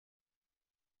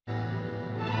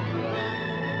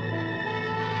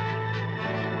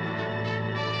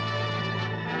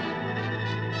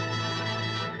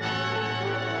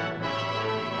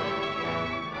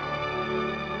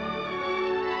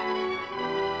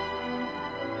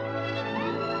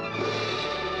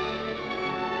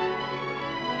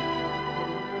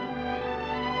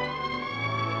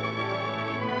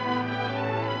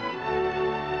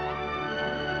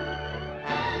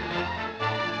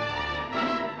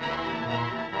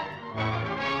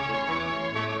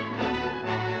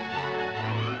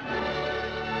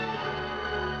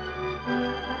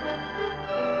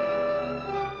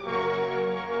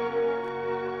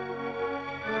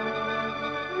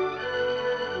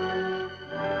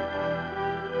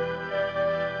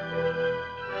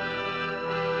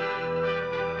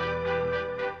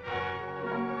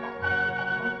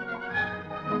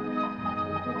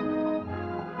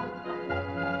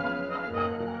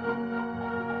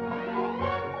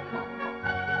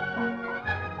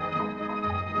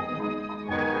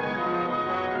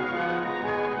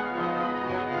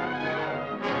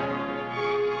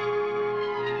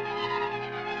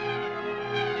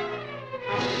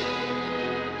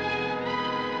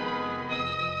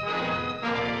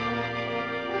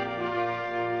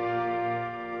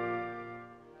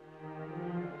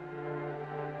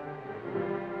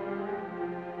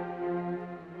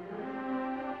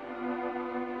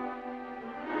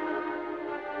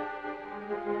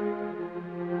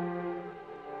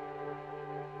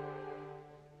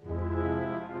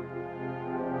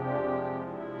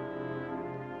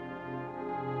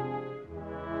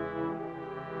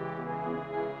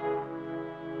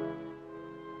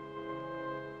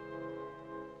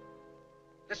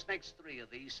This makes 3 of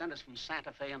these sent us from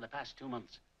Santa Fe in the past 2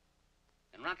 months.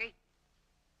 And Rocky,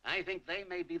 I think they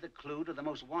may be the clue to the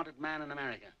most wanted man in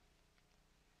America.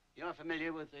 You're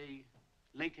familiar with the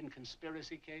Lincoln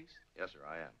conspiracy case? Yes, sir,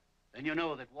 I am. Then you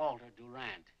know that Walter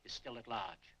Durant is still at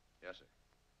large. Yes, sir.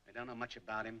 I don't know much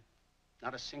about him.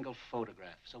 Not a single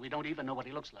photograph, so we don't even know what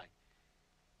he looks like.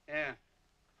 Yeah.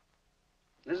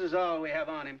 This is all we have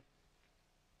on him.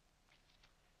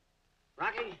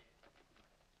 Rocky,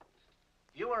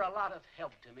 you were a lot of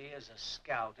help to me as a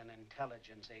scout and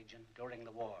intelligence agent during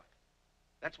the war.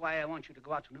 That's why I want you to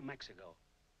go out to New Mexico.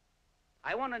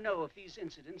 I want to know if these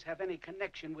incidents have any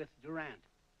connection with Durant.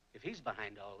 If he's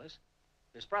behind all this,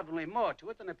 there's probably more to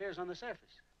it than appears on the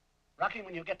surface. Rocky,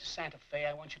 when you get to Santa Fe,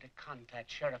 I want you to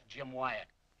contact Sheriff Jim Wyatt.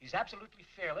 He's absolutely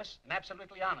fearless and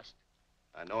absolutely honest.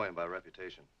 I know him by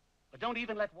reputation. But don't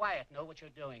even let Wyatt know what you're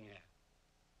doing here.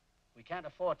 We can't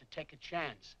afford to take a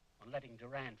chance on letting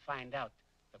Durant find out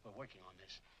that we're working on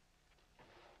this.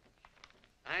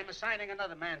 I'm assigning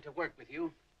another man to work with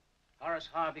you, Horace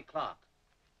Harvey Clark.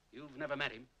 You've never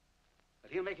met him,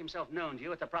 but he'll make himself known to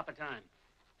you at the proper time.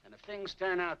 And if things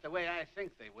turn out the way I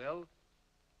think they will,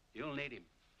 you'll need him.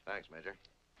 Thanks, Major.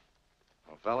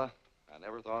 Well, fella, I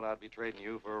never thought I'd be trading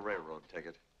you for a railroad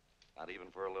ticket. Not even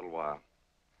for a little while.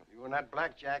 You and that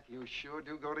blackjack, you sure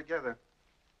do go together.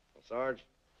 Well, Sarge,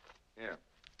 here.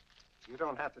 You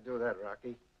don't have to do that,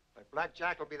 Rocky. My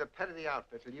blackjack will be the pet of the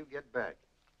outfit till you get back.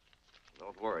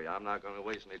 Don't worry, I'm not going to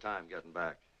waste any time getting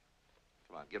back.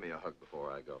 Come on, give me a hug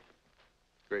before I go.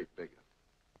 Great big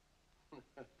one.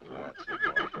 That's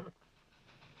it, boy.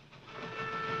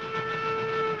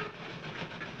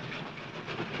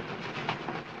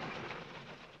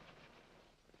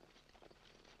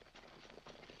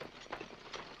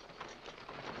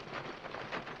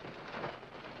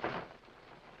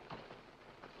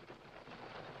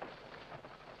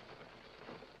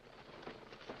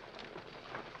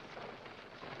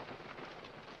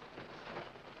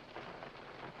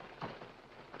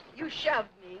 You shoved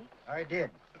me. I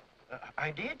did. I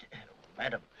did?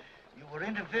 Madam, you were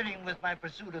interfering with my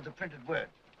pursuit of the printed word.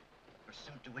 A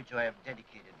pursuit to which I have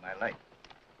dedicated my life.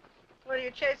 What are you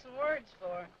chasing words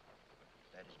for?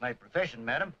 That is my profession,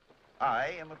 madam.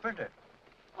 I am a printer.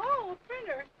 Oh, a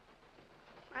printer.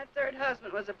 My 3rd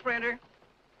husband was a printer.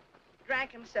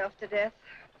 Drank himself to death.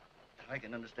 I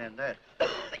can understand that.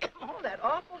 Oh, that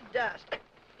awful dust.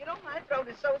 You know, my throat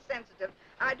is so sensitive.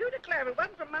 I do declare, if it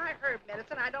wasn't for my herb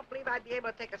medicine, I don't believe I'd be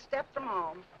able to take a step from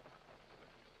home.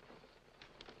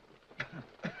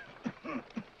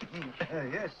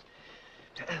 Yes.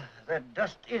 That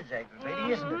dust is aggravating,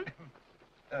 isn't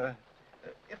it?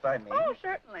 If I may. Oh,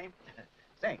 certainly.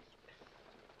 Thanks.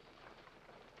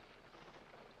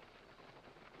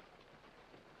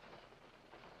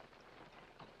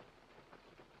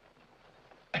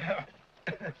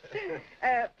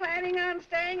 Planning on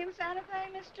staying in Santa Fe,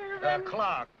 Mr.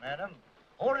 Clark, madam.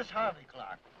 Horace Harvey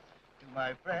Clark. To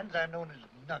my friends, I'm known as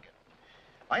Nugget.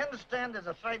 I understand there's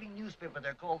a thriving newspaper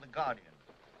there called The Guardian.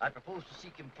 I propose to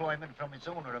seek employment from its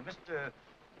owner, a Mr.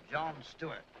 John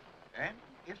Stewart. And,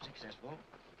 if successful,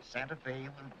 Santa Fe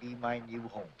will be my new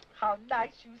home. How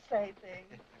nice you say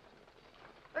things.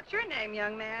 What's your name,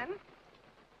 young man?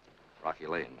 Rocky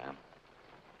Lane, ma'am.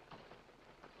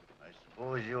 I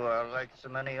suppose you are like so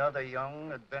many other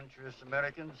young, adventurous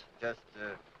Americans, just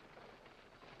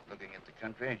looking at the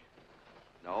country.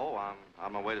 No, I'm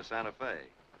on my way to Santa Fe.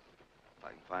 If I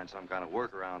can find some kind of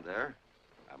work around there,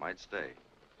 I might stay.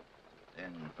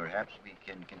 Then perhaps we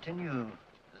can continue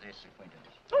this acquaintance.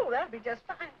 Oh, that'll be just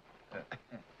fine.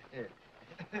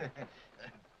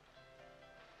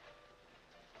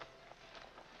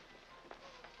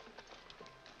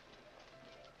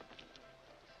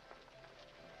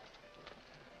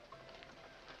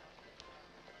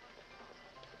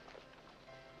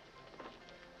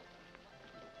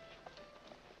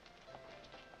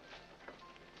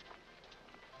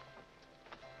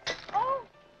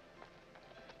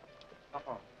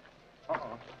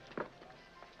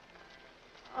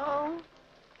 Oh,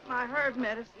 my herb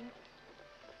medicine.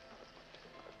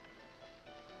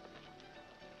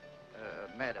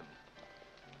 Madam,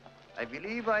 I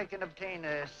believe I can obtain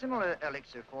a similar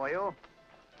elixir for you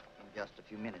in just a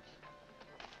few minutes.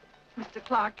 Mr.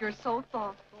 Clark, you're so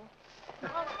thoughtful.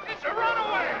 It's a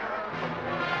runaway!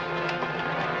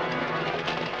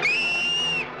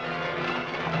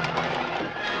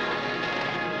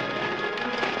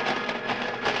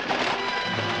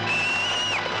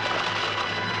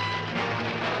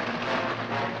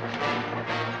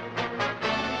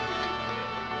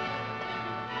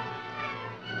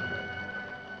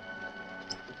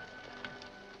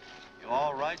 You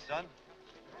all right, son?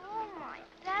 Oh, my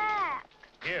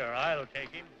Here, I'll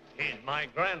take him. He's my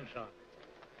grandson.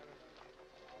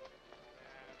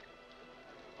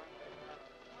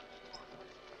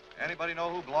 Anybody know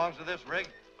who belongs to this rig?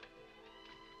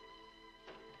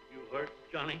 You hurt,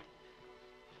 Johnny?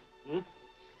 Hmm?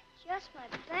 Just my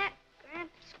back, Gramp.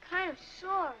 It's kind of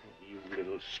sore. You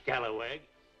little scalawag.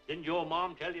 Didn't your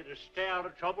mom tell you to stay out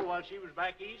of trouble while she was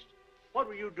back east? What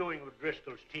were you doing with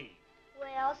Driscoll's team?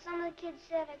 Well, some of the kids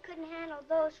said I couldn't handle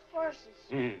those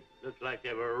horses. Looks like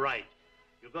they were right.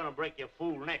 You're gonna break your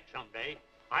fool neck someday.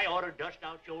 I ought to dust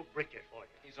out your britches for you.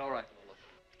 He's all right, Lola.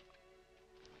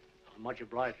 I'm much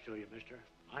obliged to you, mister.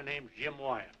 My name's Jim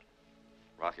Wyatt.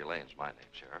 Rocky Lane's my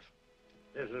name, Sheriff.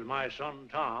 This is my son,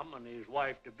 Tom, and his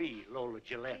wife-to-be, Lola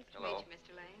Gilette. Hello. Meet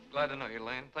you, Mr. Lane. Glad to know you,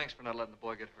 Lane. Thanks for not letting the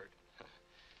boy get hurt.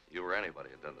 You or anybody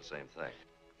had done the same thing.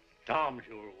 Tom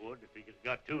sure would if he could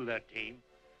got to that team.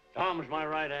 Tom's my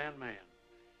right-hand man.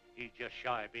 He's just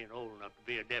shy of being old enough to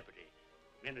be a deputy.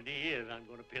 Minute he is, I'm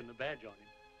going to pin the badge on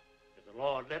him. If the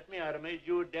law had let me, I'd have made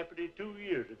you a deputy 2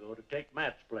 years ago to take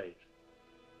Matt's place.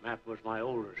 Matt was my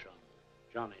older son,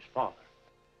 Johnny's father.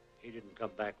 He didn't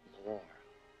come back from the war.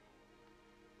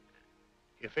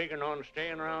 You figuring on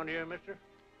staying around here, mister?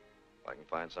 If I can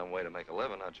find some way to make a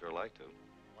living, I'd sure like to.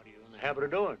 What are you in the habit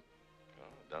of doing? Well,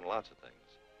 I've done lots of things.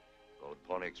 Rode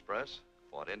Pony Express,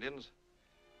 fought Indians,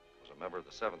 was a member of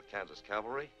the 7th Kansas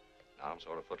Cavalry. Now I'm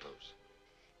sort of footloose.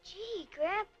 Gee,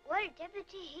 Gramp, what a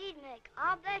deputy he'd make.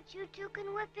 I'll bet you two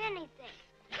can whip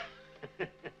anything.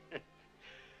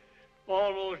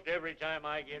 Almost every time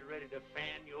I get ready to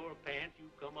fan your pants, you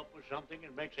come up with something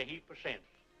that makes a heap of sense.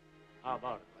 How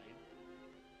about it, Lane?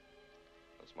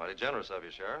 That's mighty generous of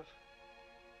you, Sheriff.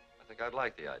 I think I'd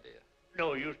like the idea.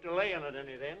 No use delaying it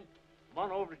any then. Come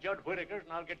on over to Judge Whitaker's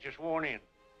and I'll get you sworn in.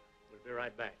 We'll be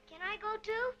right back. Can I go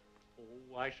too?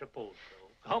 Oh, I suppose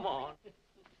so. Come on.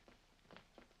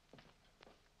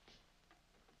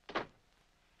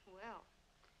 Well,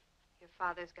 your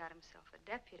father's got himself a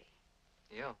deputy.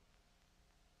 Yeah.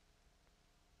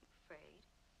 Afraid?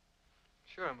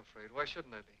 Sure, I'm afraid. Why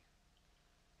shouldn't I be?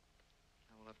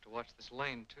 Now we'll have to watch this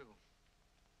Lane, too.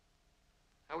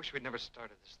 I wish we'd never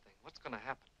started this thing. What's going to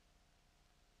happen?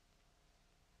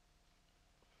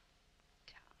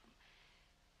 Tom,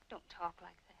 don't talk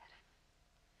like that.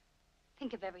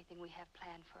 Think of everything we have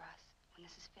planned for us when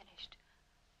this is finished.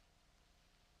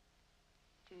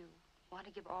 Do you want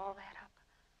to give all that up?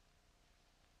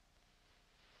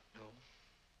 No.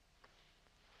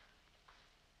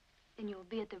 Then you'll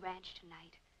be at the ranch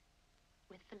tonight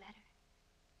with the letter.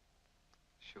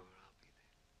 Sure, I'll be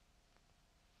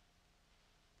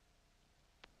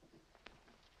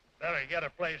there. Better get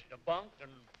a place to bunk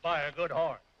and buy a good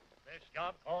horse. This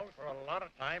job calls for a lot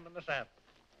of time in the saddle.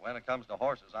 When it comes to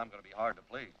horses, I'm going to be hard to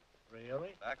please.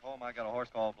 Really? Back home, I got a horse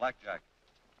called Blackjack.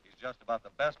 He's just about the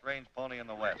best range pony in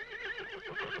the West.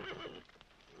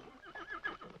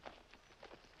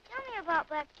 Tell me about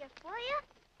Blackjack, will you?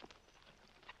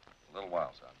 A little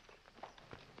while, son.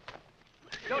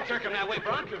 Don't jerk him that way,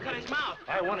 Bronk. You'll cut his mouth.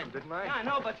 I won him, didn't I? Yeah, I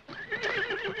know, but...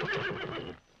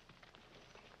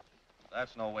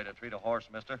 That's no way to treat a horse,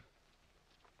 mister.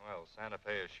 Well, Santa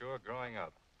Fe is sure growing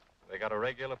up. They got a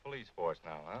regular police force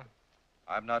now, huh?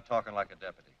 I'm not talking like a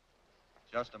deputy.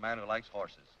 Just a man who likes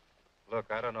horses.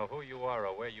 Look, I don't know who you are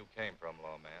or where you came from,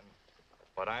 lawman,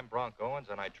 but I'm Bronk Owens,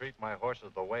 and I treat my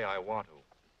horses the way I want to.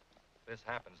 This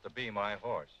happens to be my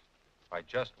horse. I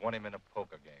just won him in a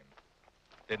poker game.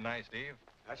 Didn't I, Steve?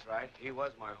 That's right. He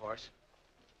was my horse.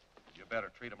 You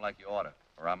better treat him like you ought to,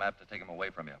 or I'm apt to take him away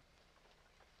from you.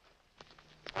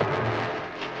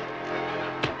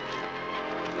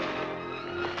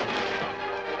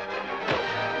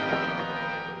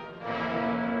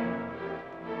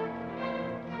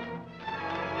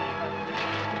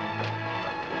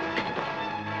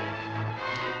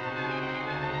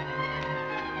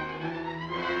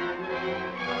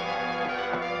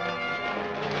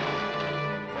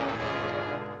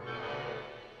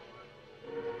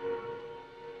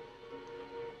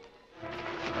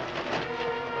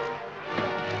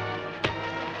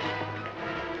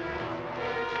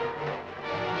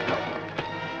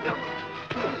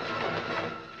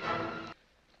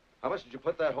 How much did you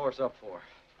put that horse up for?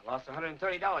 I lost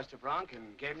 $130 to Bronk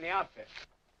and gave him the outfit.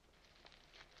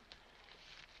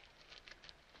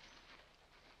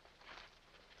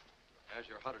 There's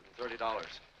your $130.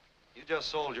 You just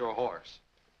sold your horse.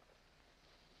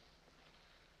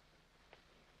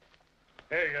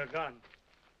 Here's your gun.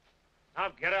 Now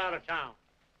get out of town.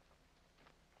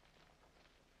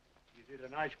 You did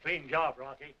a nice, clean job,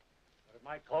 Rocky, but it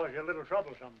might cause you a little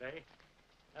trouble someday.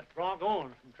 That's Bronk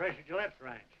Owens from Tracy Gilette's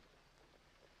ranch.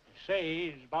 They say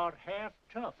he's about half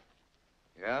tough.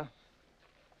 Yeah?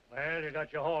 Well, you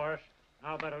got your horse.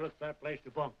 Now better look for that place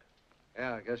to bunk.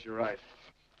 Yeah, I guess you're right.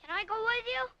 Can I go with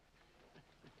you?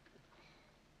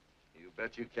 You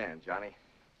bet you can, Johnny.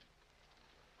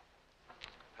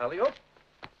 Halley-oop.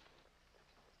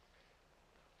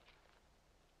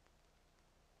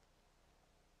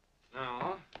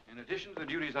 Now, in addition to the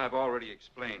duties I've already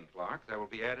explained, Clark, there will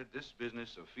be added this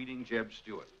business of feeding Jeb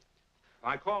Stewart.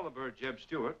 I call the bird Jeb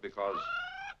Stewart because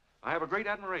I have a great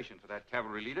admiration for that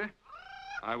cavalry leader.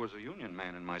 I was a Union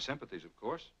man in my sympathies, of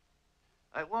course.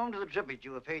 I warm to the tribute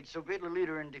you have paid so great a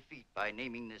leader in defeat by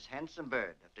naming this handsome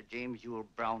bird after James Ewell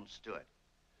Brown Stewart.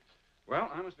 Well,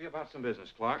 I must be about some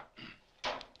business, Clark.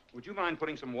 Would you mind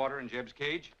putting some water in Jeb's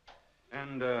cage?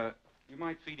 And you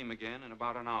might feed him again in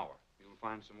about an hour. You'll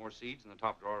find some more seeds in the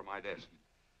top drawer of my desk.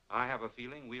 I have a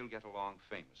feeling we'll get along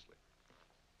famously.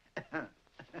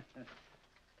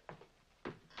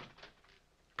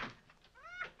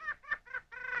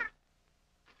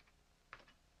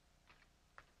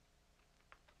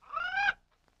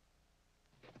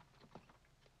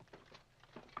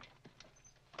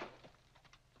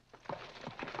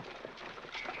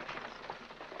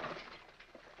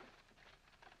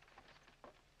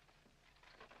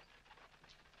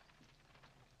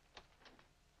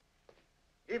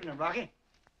 Evening, Rocky.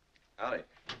 Howdy.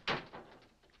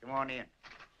 Come on in.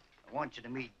 I want you to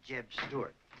meet Jeb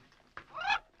Stewart.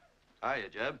 Hiya,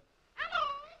 Jeb.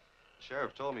 The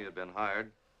sheriff told me you'd been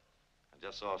hired. I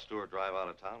just saw Stewart drive out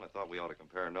of town. I thought we ought to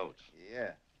compare notes.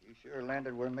 Yeah, you sure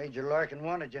landed where Major Larkin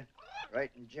wanted you. Right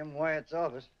in Jim Wyatt's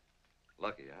office.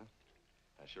 Lucky, huh?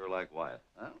 I sure like Wyatt.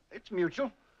 Well, it's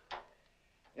mutual.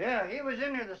 Yeah, he was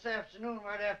in here this afternoon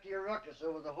right after your ruckus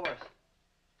over the horse.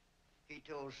 He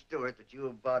told Stewart that you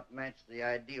about matched the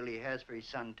ideal he has for his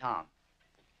son, Tom.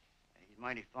 He's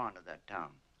mighty fond of that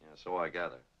Tom. Yeah, so I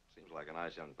gather. Seems like a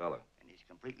nice young fella. And he's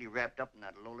completely wrapped up in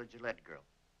that Lola Gilette girl.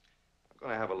 I'm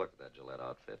going to have a look at that Gillette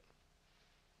outfit.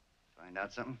 Find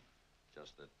out something?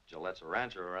 Just that Gillette's a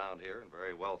rancher around here and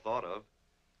very well thought of.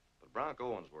 But Bronk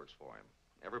Owens works for him.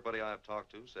 Everybody I've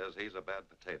talked to says he's a bad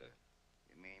potato.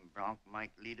 You mean Bronk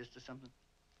might lead us to something?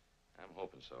 I'm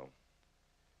hoping so.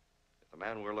 If the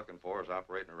man we're looking for is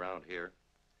operating around here,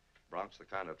 Bronk's the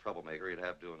kind of troublemaker he'd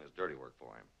have doing his dirty work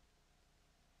for him.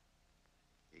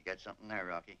 You got something there,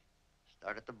 Rocky.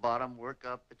 Start at the bottom, work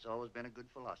up. It's always been a good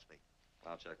philosophy.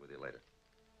 I'll check with you later.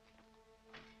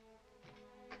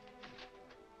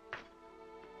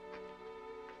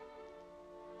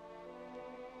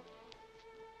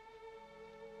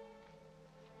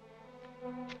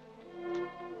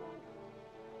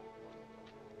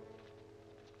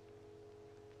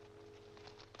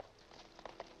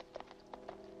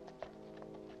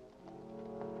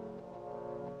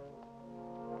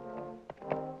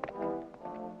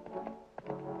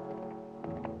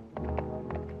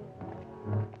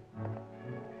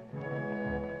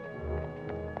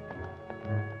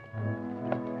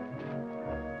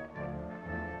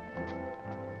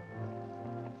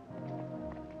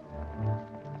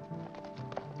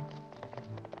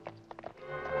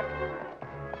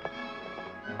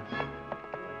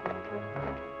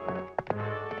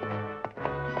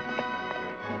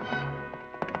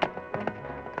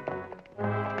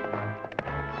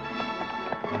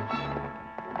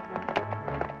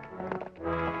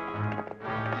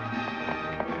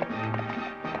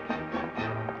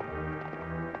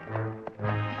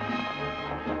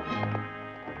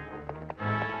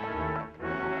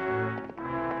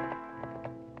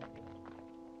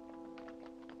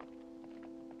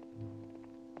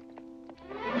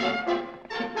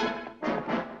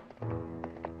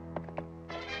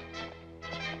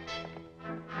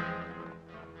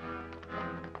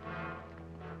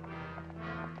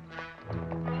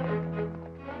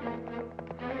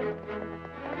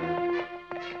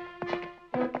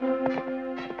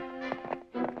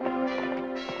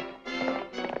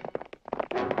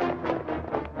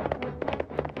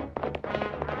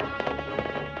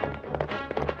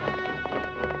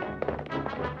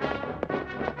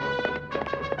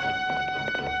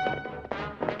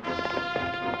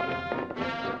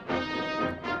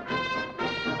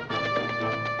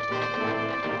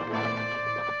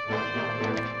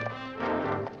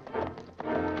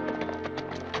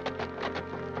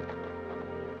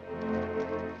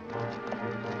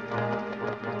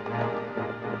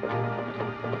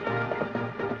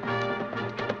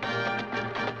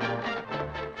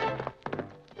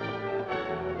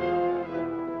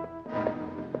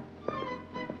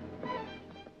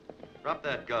 Drop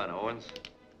that gun, Owens.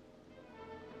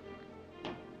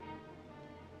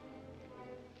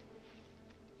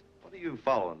 What are you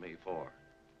following me for?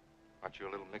 Aren't you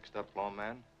a little mixed up,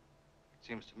 lawman?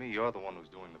 Seems to me you're the one who's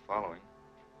doing the following.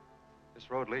 This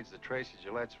road leads to Tracy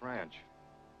Gilette's ranch.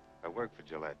 I work for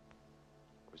Gillette.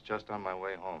 I was just on my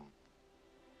way home.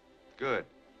 Good.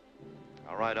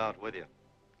 I'll ride out with you.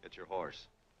 Get your horse.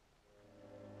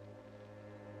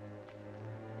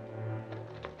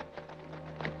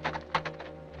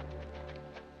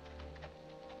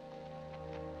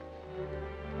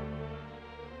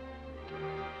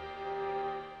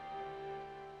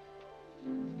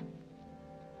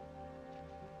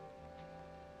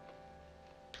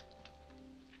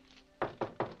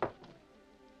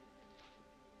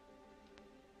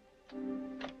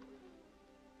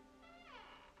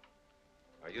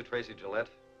 Are you Tracy Gilette?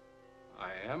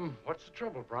 I am. What's the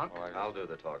trouble, Bronk? I'll do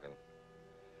the talking.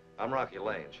 I'm Rocky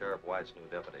Lane, Sheriff Wyatt's new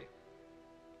deputy.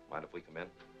 Mind if we come in?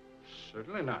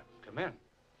 Certainly not. Come in.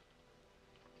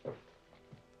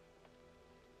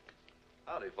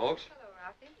 Howdy, folks. Hello,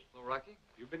 Rocky. Hello, Rocky.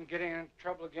 You've been getting in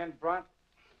trouble again, Bronk?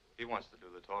 He wants to do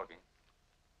the talking.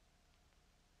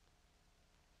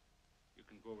 You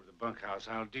can go over to the bunkhouse.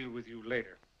 I'll deal with you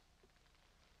later.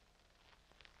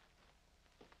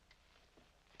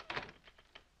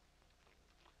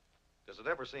 Does it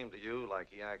ever seem to you like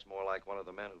he acts more like one of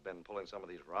the men who've been pulling some of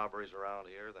these robberies around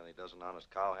here than he does an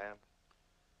honest cowhand?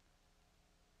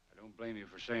 I don't blame you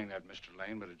for saying that, Mr.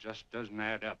 Lane, but it just doesn't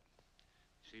add up.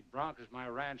 See, Bronk is my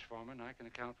ranch foreman. I can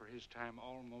account for his time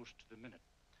almost to the minute.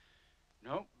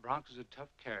 No, Bronk is a tough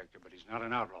character, but he's not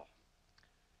an outlaw.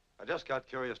 I just got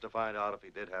curious to find out if he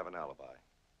did have an alibi.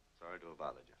 Sorry to have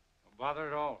bothered you. No bother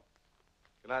at all.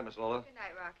 Good night, Miss Lola. Good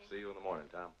night, Rocky. See you in the morning,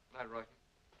 Tom. Night, Rocky.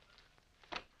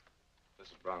 This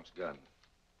is Bronk's gun.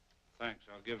 Thanks.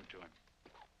 I'll give it to him.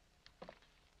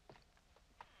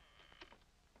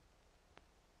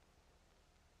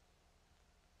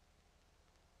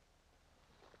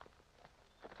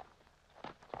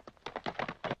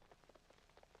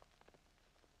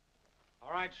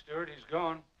 All right, Stewart, he's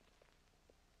gone.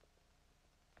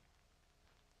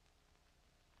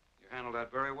 You handled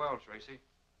that very well, Tracy.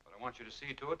 But I want you to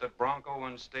see to it that Bronk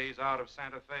Owens stays out of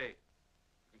Santa Fe.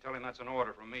 You can tell him that's an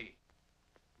order from me.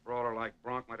 A brawler like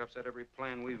Bronk might upset every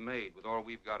plan we've made with all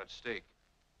we've got at stake.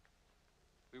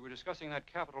 We were discussing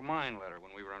that capital mine letter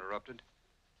when we were interrupted.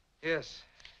 Yes,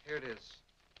 here it is.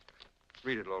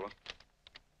 Read it, Lola.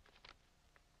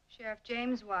 Sheriff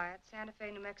James Wyatt, Santa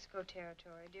Fe, New Mexico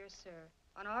Territory. Dear Sir,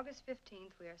 on August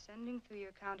 15th, we are sending through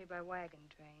your county by wagon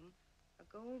train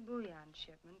a gold bullion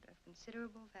shipment of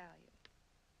considerable value.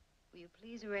 Will you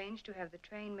please arrange to have the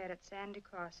train met at Sandy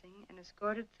Crossing and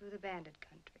escorted through the bandit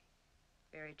country?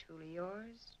 Very truly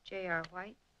yours, J.R.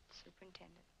 White,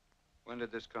 Superintendent. When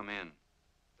did this come in?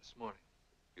 This morning.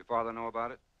 Your father know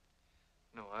about it?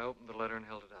 No, I opened the letter and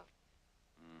held it out.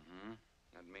 Mm-hmm.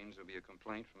 That means there'll be a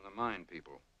complaint from the mine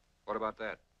people. What about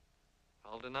that?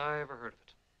 I'll deny I ever heard of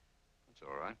it. That's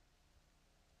all right.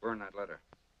 Burn that letter.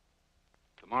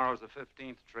 Tomorrow's the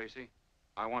 15th, Tracy.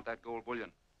 I want that gold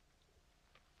bullion.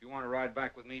 If you want to ride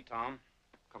back with me, Tom,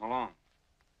 come along.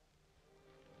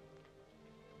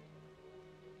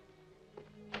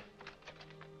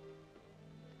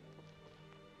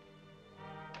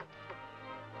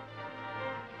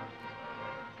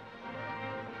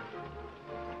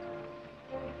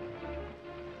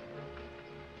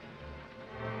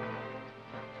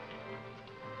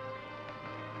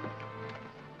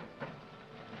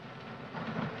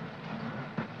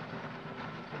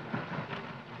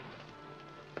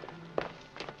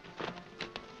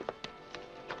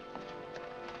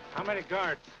 How many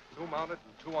guards? 2 mounted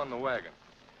and 2 on the wagon.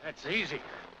 That's easy.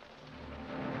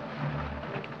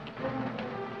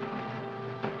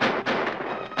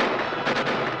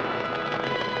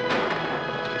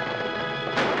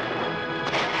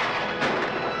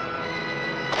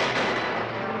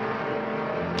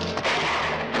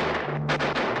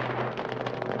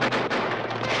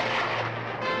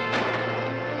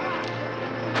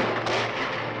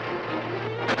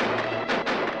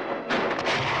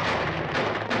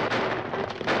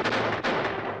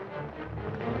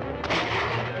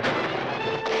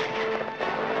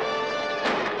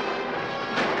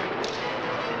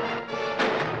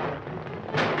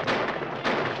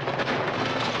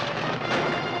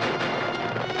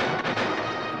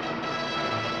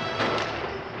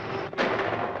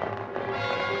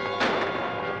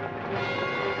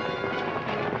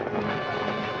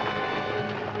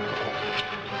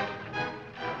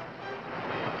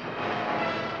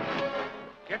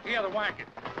 Get the other wagon.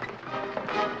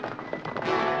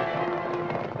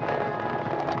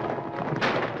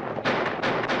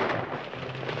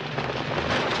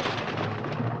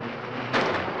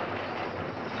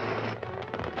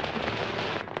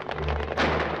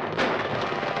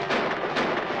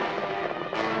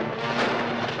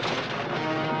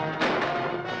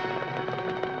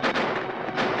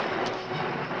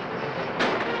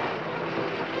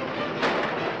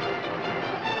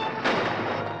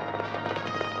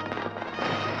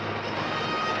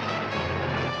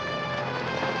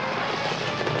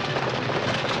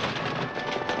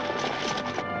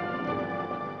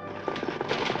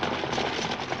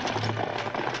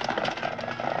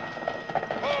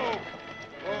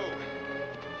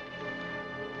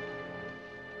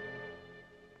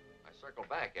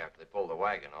 back after they pulled the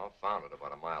wagon off, found it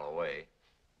about a mile away.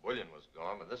 Bullion was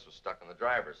gone, but this was stuck in the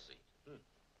driver's seat.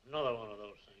 Another one of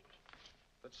those things.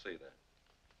 Let's see that.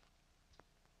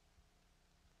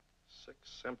 Sic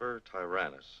Semper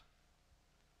Tyrannis.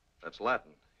 That's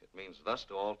Latin. It means thus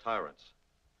to all tyrants.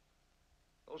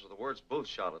 Those are the words Booth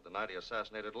shouted the night he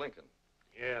assassinated Lincoln.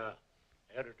 Yeah.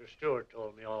 Editor Stewart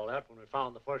told me all that when we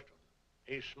found the first one.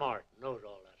 He's smart and knows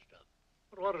all that stuff.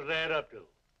 But what does it add up to?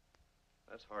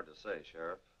 That's hard to say,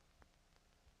 Sheriff.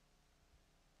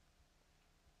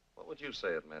 What would you say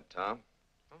it meant, Tom?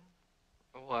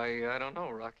 Why, I don't know,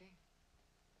 Rocky.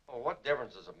 Oh, what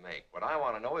difference does it make? What I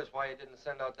want to know is why you didn't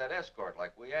send out that escort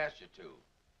like we asked you to.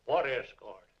 What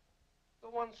escort? The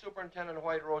one Superintendent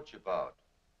White wrote you about.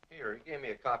 Here, he gave me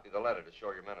a copy of the letter to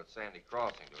show your men at Sandy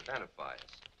Crossing to identify us.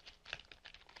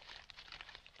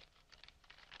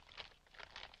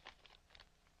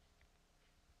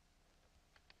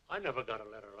 I never got a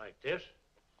letter like this.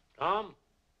 Tom,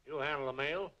 you handle the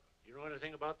mail. You know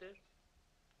anything about this?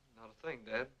 Not a thing,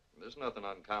 Dad. There's nothing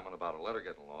uncommon about a letter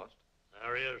getting lost.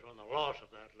 There is when the loss of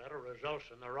that letter results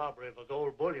in the robbery of a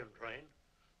gold bullion train.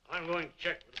 I'm going to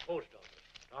check with the post office.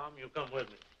 Tom, you come with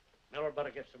me. Miller better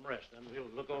get some rest, then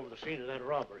we'll look over the scene of that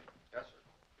robbery. Yes, sir.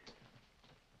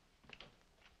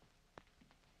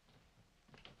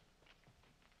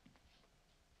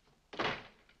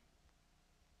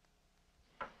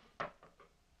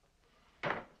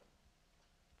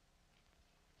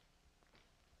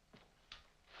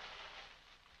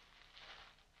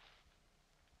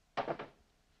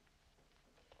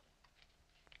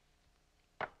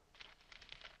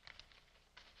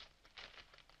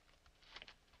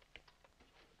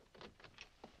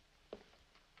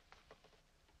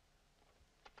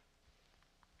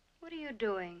 What are you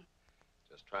doing?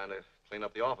 Just trying to clean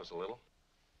up the office a little.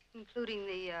 Including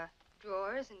the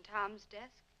drawers in Tom's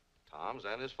desk? Tom's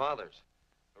and his father's.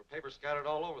 There were papers scattered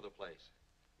all over the place.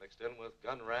 Mixed in with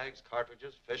gun rags,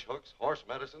 cartridges, fish hooks, horse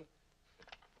medicine.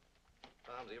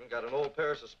 Tom's even got an old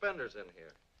pair of suspenders in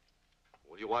here.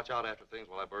 Will you watch out after things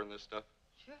while I burn this stuff?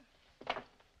 Sure.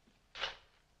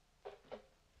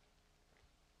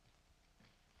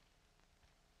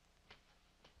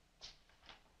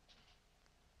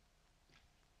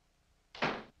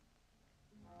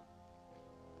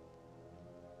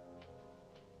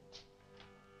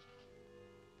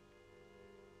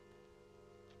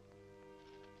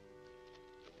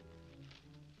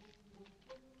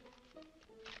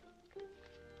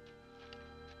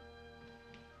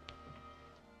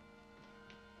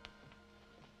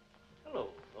 Hello,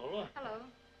 Lola. Hello.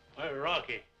 Where's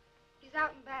Rocky? He's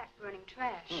out and back burning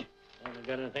trash. Haven't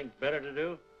got anything better to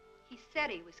do? He said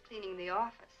he was cleaning the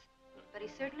office, but he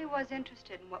certainly was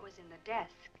interested in what was in the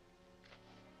desk.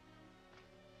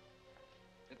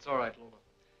 It's all right, Lola.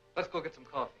 Let's go get some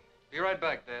coffee. Be right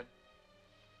back, Dad.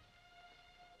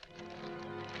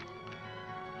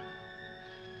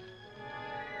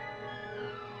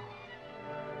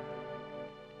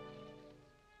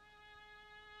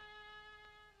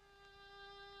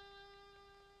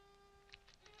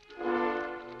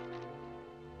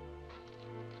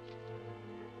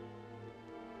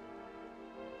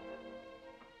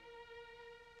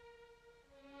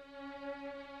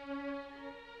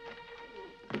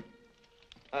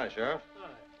 Hi, Sheriff. Hi.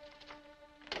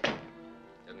 Get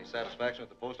any satisfaction at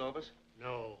the post office?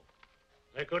 No.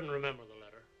 They couldn't remember the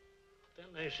letter. Then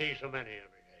they see so many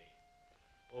every day.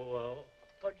 Oh,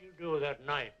 what'd you do with that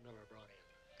knife Miller brought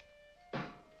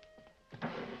in?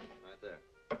 Right there.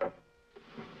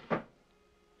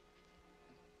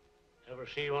 Ever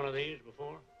see one of these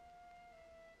before?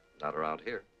 Not around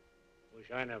here. Wish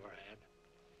I never had.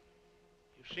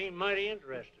 You seem mighty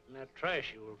interested in that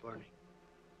trash you were burning.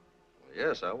 Well,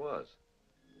 yes, I was.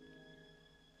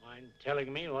 Mind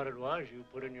telling me what it was you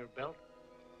put in your belt?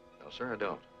 No, sir, I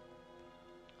don't.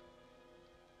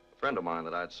 A friend of mine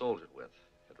that I'd soldiered with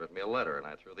had written me a letter, and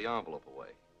I threw the envelope away.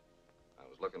 I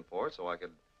was looking for it so I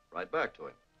could write back to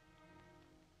him.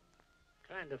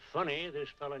 Kind of funny this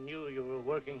fella knew you were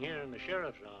working here in the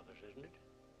sheriff's office, isn't it?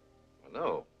 Well,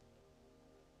 no.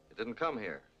 It didn't come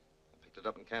here. I picked it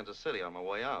up in Kansas City on my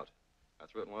way out. I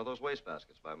threw it in one of those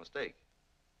wastebaskets by mistake.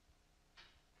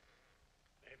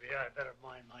 Maybe I'd better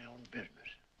mind my own business.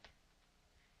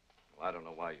 Well, I don't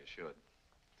know why you should.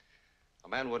 A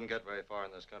man wouldn't get very far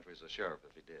in this country as a sheriff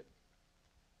if he did.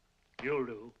 You'll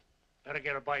do. Better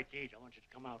get a bite to eat. I want you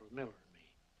to come out with Miller and me.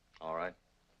 All right.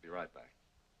 Be right back.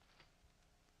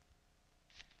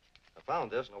 I found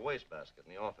this in a wastebasket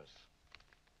in the office.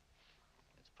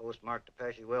 It's postmarked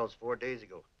Apache Wells 4 days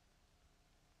ago.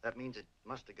 That means it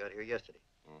must have got here yesterday.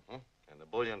 Mm-hmm. And the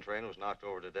bullion train was knocked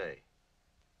over today.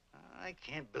 I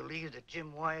can't believe that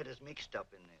Jim Wyatt is mixed up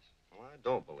in this. Well, I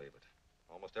don't believe it.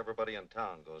 Almost everybody in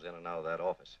town goes in and out of that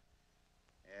office.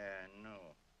 Yeah, no.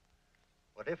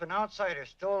 But if an outsider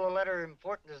stole a letter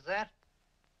important as that,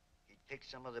 he'd pick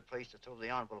some other place to throw the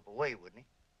envelope away, wouldn't he?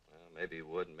 Well, maybe he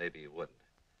would and maybe he wouldn't.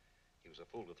 He was a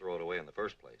fool to throw it away in the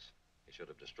first place. He should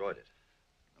have destroyed it.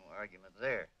 No argument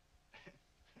there.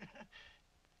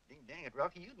 Ding dang it,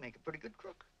 Rocky, you'd make a pretty good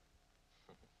crook.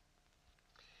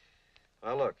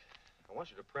 Now, look, I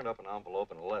want you to print up an envelope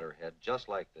and a letterhead just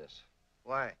like this.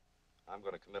 Why? I'm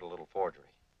going to commit a little forgery.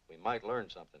 We might learn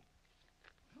something.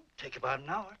 Take about an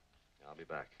hour. I'll be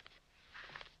back.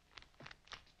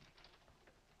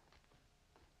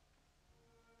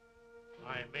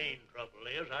 My main trouble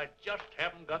is I just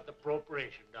haven't got the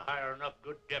appropriation to hire enough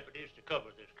good deputies to cover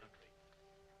this country.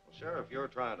 Well, Sheriff, you're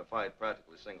trying to fight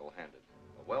practically single-handed.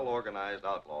 A well-organized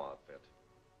outlaw outfit.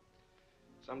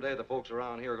 Someday the folks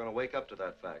around here are going to wake up to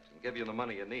that fact and give you the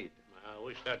money you need. I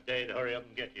wish that day'd hurry up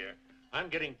and get here. I'm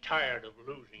getting tired of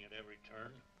losing at every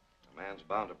turn. A man's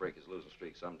bound to break his losing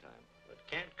streak sometime. But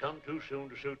can't come too soon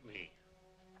to suit me.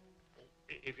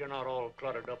 If you're not all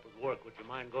cluttered up with work, would you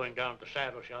mind going down to the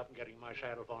saddle shop and getting my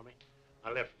saddle for me?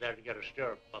 I left it there to get a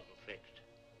stirrup buckle fixed.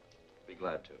 Be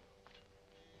glad to.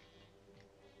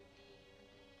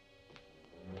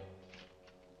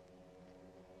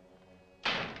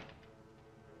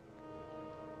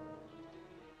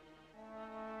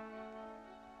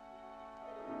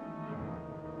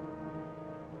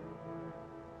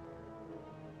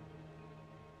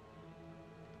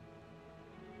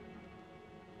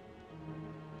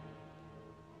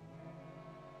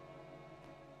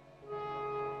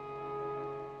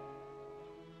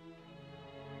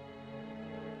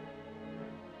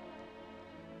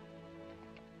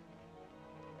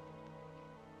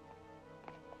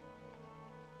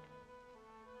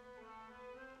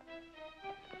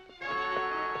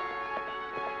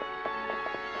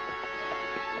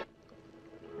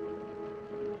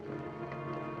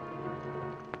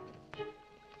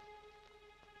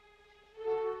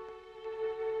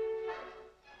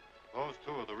 Those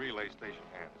two are the relay station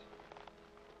hands.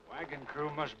 Wagon crew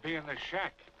must be in the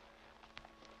shack.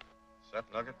 Set,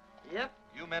 Nugget? Yep.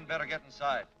 You men better get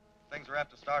inside. Things are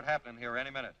apt to start happening here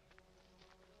any minute.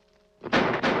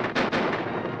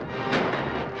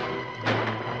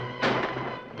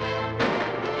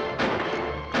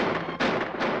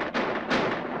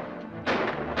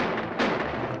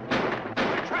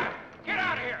 Get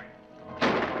out of here!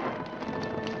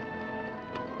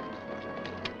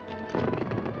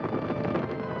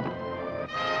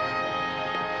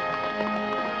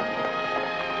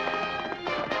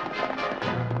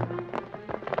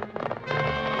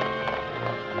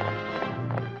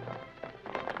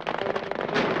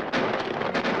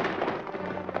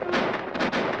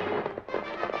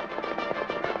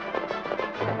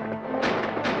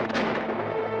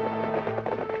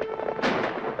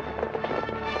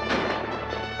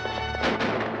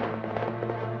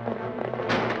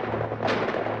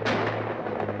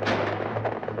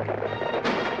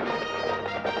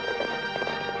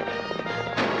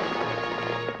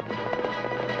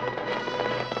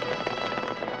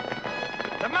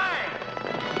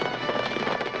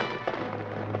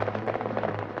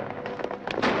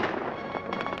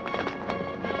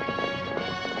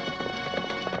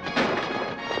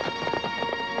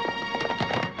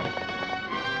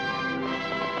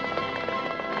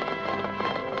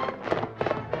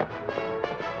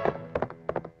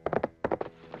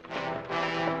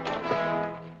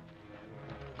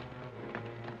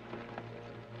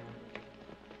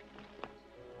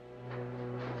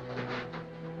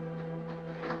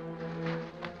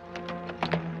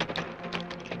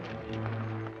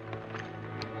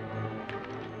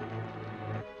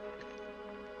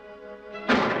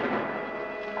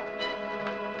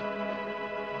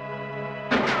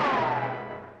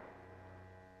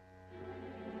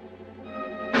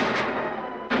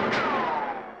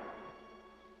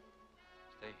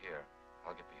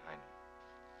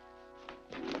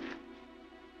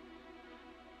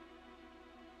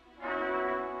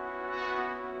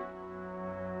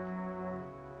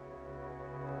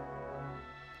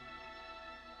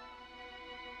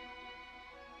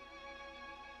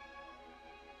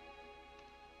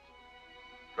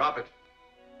 Drop it.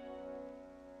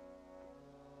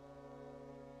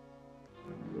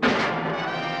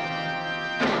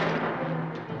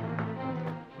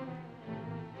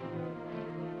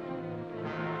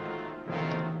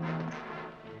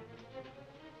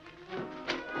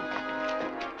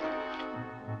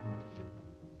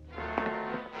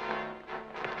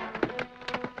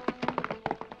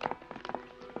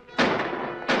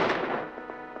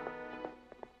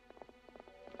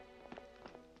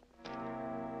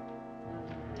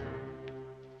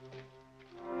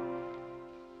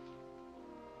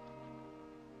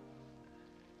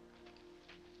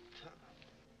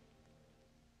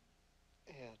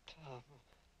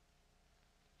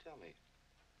 Tell me,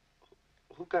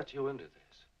 who got you into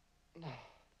this? No,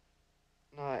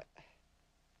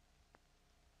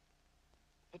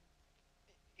 But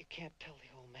you can't tell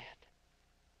the old man.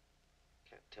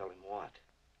 Can't tell him what?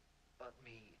 About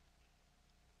me.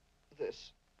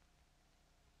 This.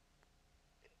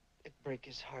 It'd break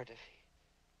his heart if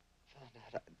he found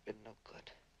out I'd been no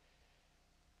good.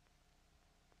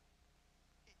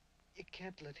 You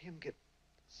can't let him get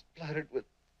splattered with...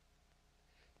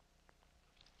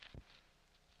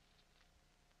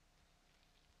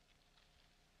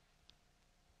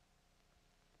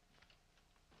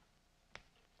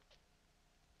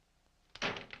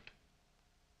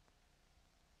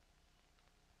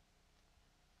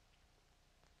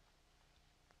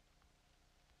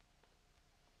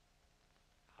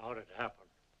 How did it happen?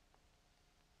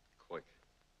 Quick.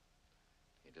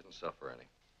 He didn't suffer any.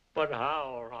 But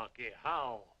how, Rocky?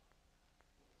 How?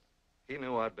 He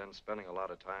knew I'd been spending a lot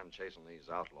of time chasing these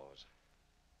outlaws.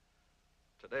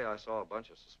 Today I saw a bunch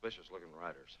of suspicious-looking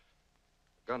riders.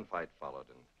 A gunfight followed,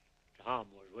 and Tom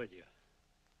was with you.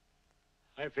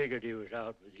 I figured he was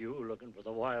out with you looking for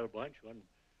the wild bunch when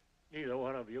neither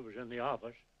one of you was in the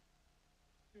office.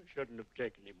 You shouldn't have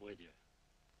taken him with you.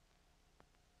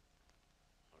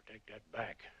 I'll take that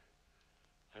back.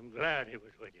 I'm glad he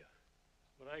was with you.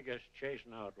 But I guess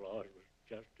chasing outlaws was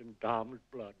just in Tom's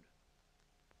blood.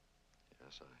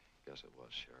 yes, I guess it was,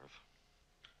 Sheriff.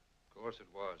 Of course it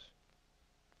was.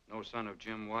 No son of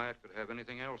Jim Wyatt could have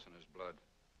anything else in his blood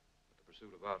but the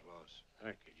pursuit of outlaws.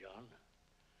 Thank you, John.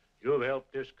 You've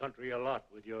helped this country a lot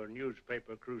with your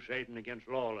newspaper crusading against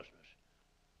lawlessness.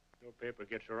 Your paper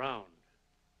gets around.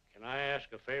 Can I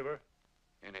ask a favor?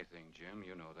 Anything, Jim,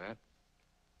 you know that.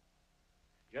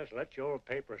 Just let your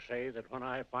paper say that when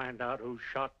I find out who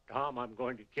shot Tom, I'm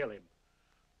going to kill him.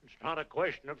 It's not a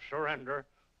question of surrender.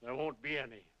 There won't be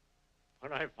any.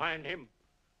 When I find him,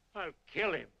 I'll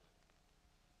kill him.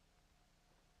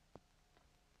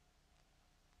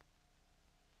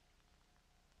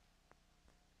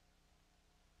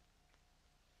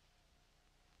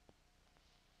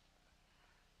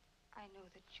 I know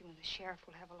that you and the sheriff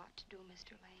will have a lot to do,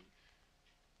 Mr. Lane.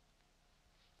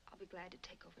 I'll be glad to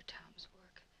take over Tom's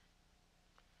work.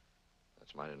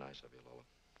 That's mighty nice of you, Lola.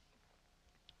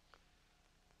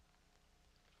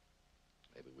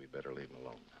 Maybe we'd better leave him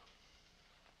alone now.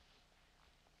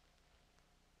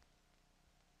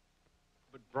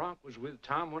 But Bronk was with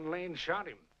Tom when Lane shot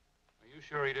him. Are you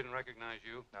sure he didn't recognize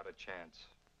you? Not a chance.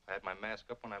 I had my mask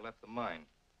up when I left the mine.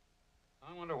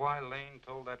 I wonder why Lane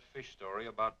told that fish story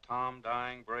about Tom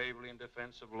dying bravely in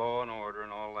defense of law and order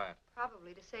and all that.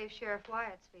 Probably to save Sheriff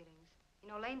Wyatt's feelings. You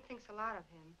know, Lane thinks a lot of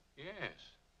him. Yes,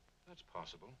 that's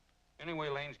possible. Anyway,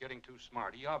 Lane's getting too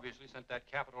smart. He obviously sent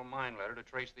that capital mine letter to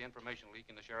trace the information leak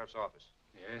in the sheriff's office.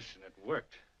 Yes, and it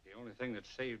worked. The only thing that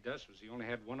saved us was he only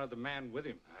had one other man with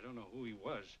him. I don't know who he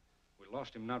was. We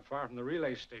lost him not far from the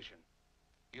relay station.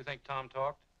 You think Tom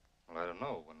talked? Well, I don't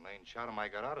know. When Lane shot him, I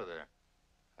got out of there.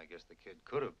 I guess the kid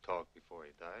could have talked before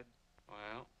he died.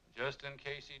 Well, just in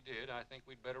case he did, I think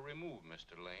we'd better remove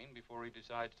Mr. Lane before he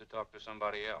decides to talk to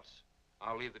somebody else.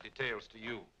 I'll leave the details to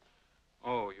you.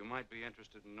 Oh, you might be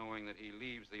interested in knowing that he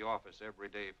leaves the office every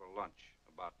day for lunch,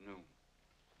 about noon.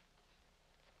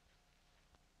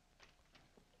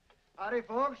 Howdy,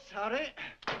 folks, howdy.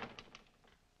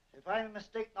 If I'm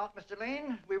mistaken not, Mr.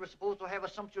 Lane, we were supposed to have a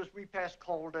sumptuous repast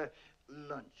called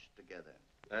lunch together.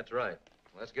 That's right.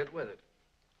 Let's get with it.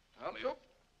 I'll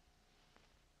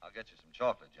get you some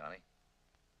chocolate, Johnny.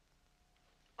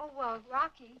 Oh, well,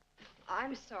 Rocky,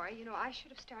 I'm sorry. You know, I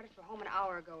should have started for home an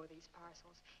hour ago with these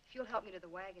parcels. If you'll help me to the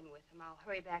wagon with them, I'll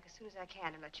hurry back as soon as I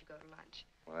can and let you go to lunch.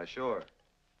 Why, sure.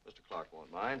 Mr. Clark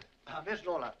won't mind. Miss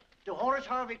Lola, to Horace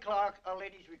Harvey Clark, a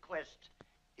lady's request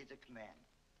is a command.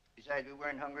 Besides, we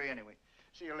weren't hungry anyway.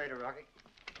 See you later, Rocky.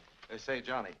 Hey, say,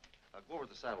 Johnny, go over to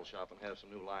the saddle shop and have some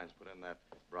new lines put in that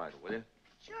bridle, will you?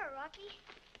 Sure, Rocky.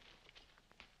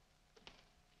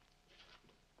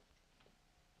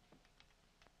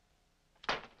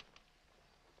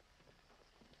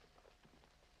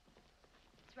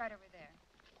 It's right over there.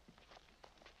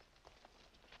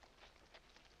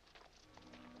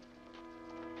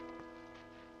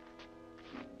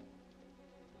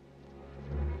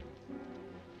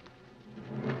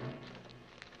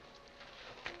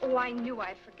 Oh, I knew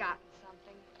I'd forgotten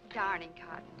something. Darning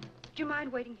cotton. Do you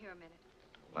mind waiting here a minute?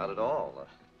 Not at all.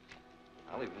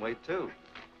 I'll even wait, too.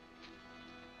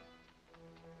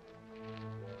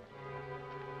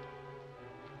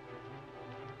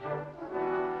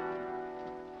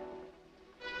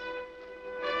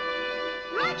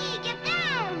 Rocky, get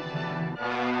down!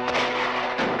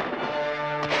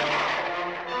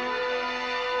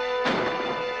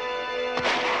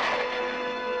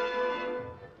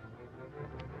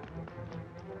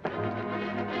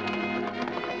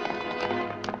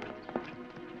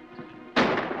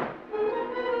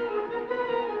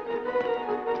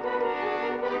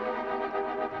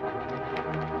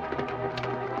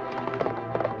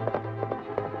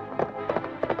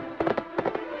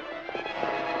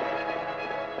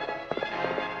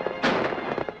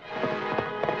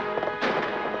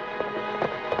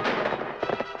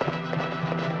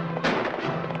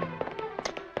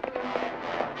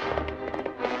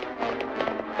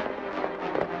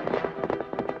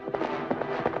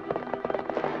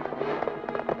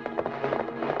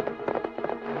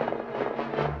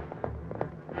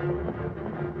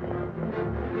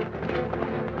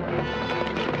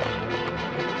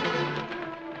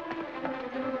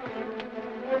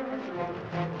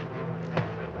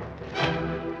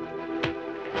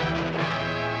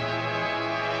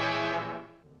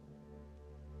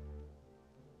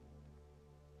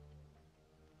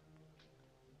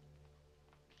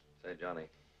 Johnny.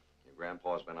 Your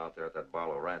grandpa's been out there at that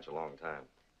Barlow Ranch a long time.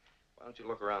 Why don't you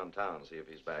look around town and see if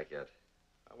he's back yet?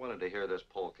 I wanted to hear this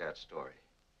polecat story.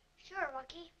 Sure,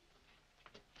 Rocky.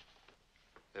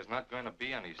 There's not going to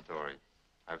be any story.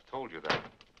 I've told you that.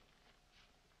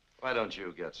 Why don't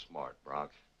you get smart, Bronk?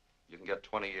 You can get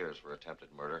 20 years for attempted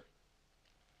murder.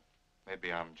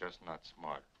 Maybe I'm just not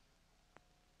smart.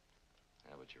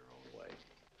 Have it your own way.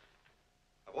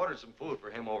 I've ordered some food for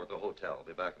him over at the hotel. I'll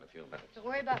be back in a few minutes. Don't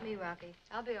worry about me, Rocky.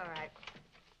 I'll be all right.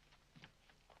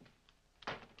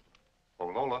 Oh,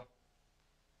 Lola.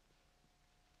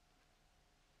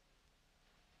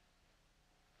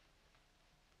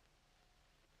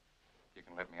 You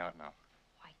can let me out now.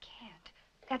 I can't.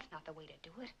 That's not the way to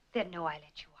do it. They'd know I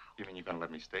let you out. You mean you're going to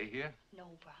let me stay here? No,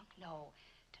 Bronk, no.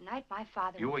 Tonight, my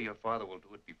father... You or your father will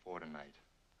do it before tonight.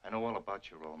 I know all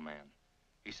about your old man.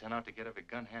 He's sent out to get every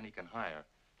gun hand he can hire.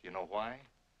 Do you know why?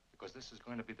 Because this is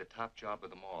going to be the top job of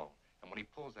them all. And when he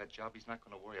pulls that job, he's not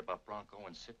going to worry about Bronk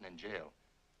Owens sitting in jail.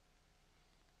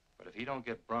 But if he don't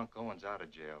get Bronk Owens out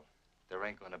of jail, there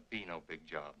ain't going to be no big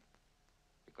job.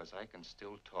 Because I can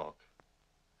still talk.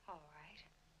 All right.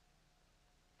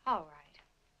 All right.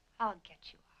 I'll get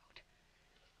you out.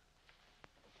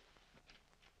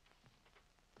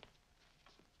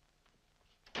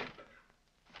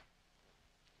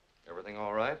 Everything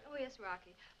all right? Oh, yes,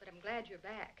 Rocky. But I'm glad you're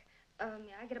back.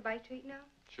 May I get a bite to eat now?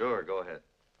 Sure, go ahead.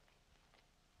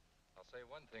 I'll say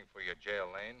one thing for you, Jail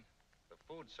Lane. The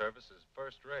food service is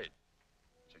first rate.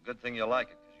 It's a good thing you like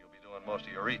it, because you'll be doing most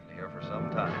of your eating here for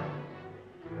some time.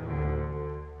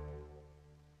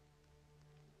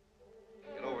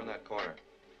 Get over in that corner.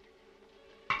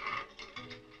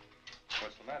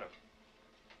 What's the matter?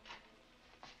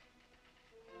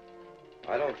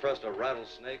 I don't trust a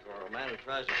rattlesnake or a man who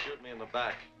tries to shoot me in the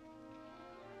back.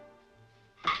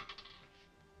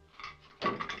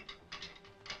 Have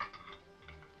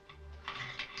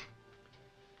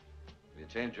you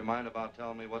changed your mind about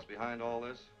telling me what's behind all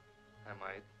this? I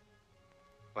might.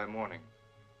 By morning.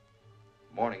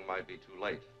 Morning might be too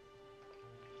late.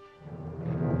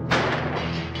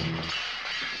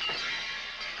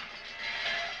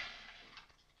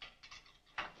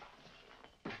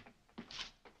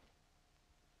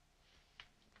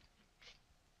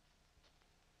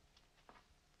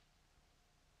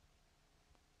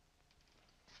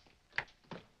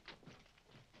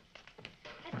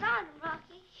 I found him,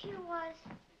 Rocky. He was...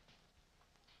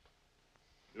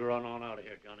 You run on out of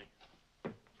here, Johnny.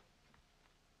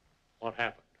 What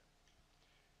happened?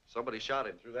 Somebody shot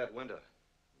him through that window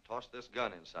and tossed this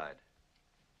gun inside.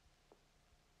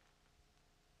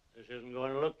 This isn't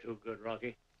going to look too good,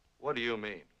 Rocky. What do you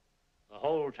mean? The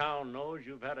whole town knows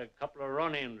you've had a couple of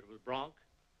run-ins with Bronk.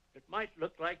 It might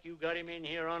look like you got him in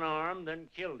here unarmed, then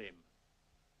killed him.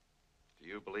 Do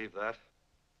you believe that?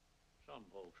 Some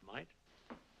folks might.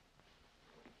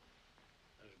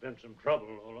 There's been some trouble,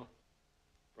 Lola.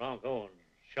 Bronk Owens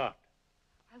shot.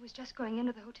 I was just going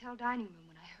into the hotel dining room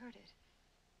when I heard it.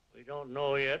 We don't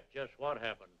know yet just what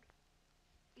happened.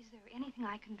 Is there anything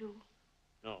I can do?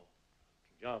 No.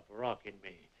 It's a job for Rocky and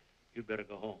me. You'd better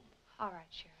go home. All right,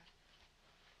 Sheriff.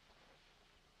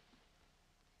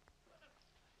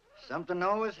 Something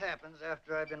always happens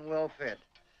after I've been well fed.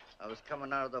 I was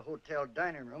coming out of the hotel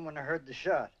dining room when I heard the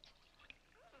shot.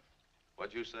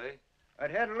 What'd you say?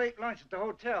 I'd had a late lunch at the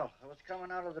hotel. I was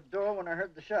coming out of the door when I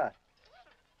heard the shot.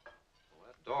 Well,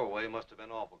 that doorway must have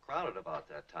been awful crowded about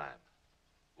that time.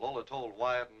 Lola told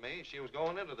Wyatt and me she was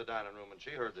going into the dining room and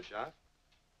she heard the shot.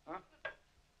 Huh?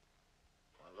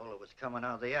 While Lola was coming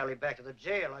out of the alley back to the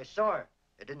jail, I saw her.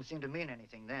 It didn't seem to mean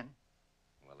anything then.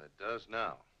 Well, it does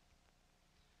now.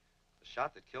 The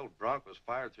shot that killed Bronk was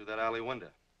fired through that alley window.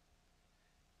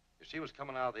 If she was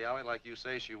coming out of the alley like you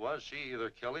say she was, she either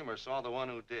killed him or saw the one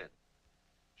who did.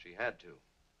 She had to.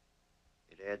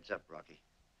 It adds up, Rocky.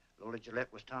 Lola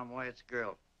Gilette was Tom Wyatt's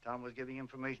girl. Tom was giving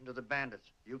information to the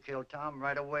bandits. You killed Tom,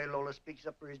 right away Lola speaks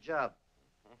up for his job.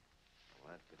 Well,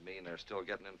 that could mean they're still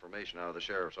getting information out of the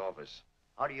sheriff's office.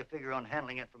 How do you figure on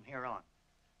handling it from here on?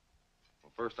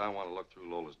 Well, first I want to look through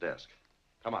Lola's desk.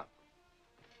 Come on.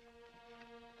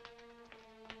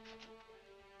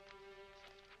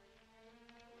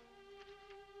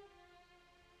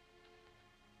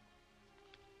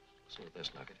 Listen to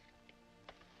this, Nugget.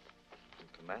 From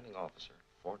Commanding Officer,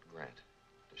 Fort Grant,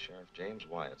 to Sheriff James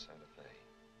Wyatt, Santa Fe.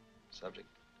 Subject,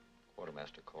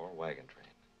 Quartermaster Corps wagon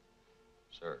train.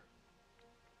 Sir,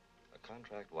 a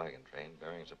contract wagon train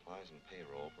bearing supplies and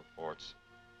payroll for forts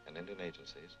and Indian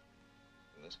agencies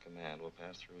in this command will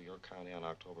pass through your county on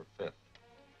October 5th.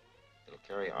 It'll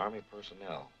carry Army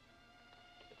personnel,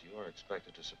 but you are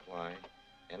expected to supply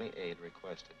any aid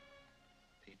requested.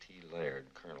 P.T. Laird,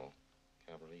 Colonel,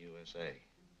 Cavalry, USA.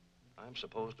 I'm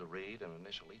supposed to read and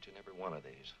initial each and every one of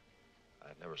these.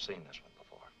 I've never seen this one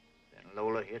before. Then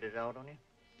Lola hit it out on you?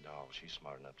 No, she's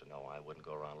smart enough to know I wouldn't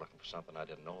go around looking for something I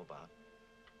didn't know about.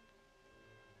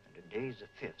 And today's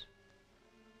the 5th.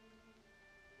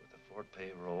 With the Fort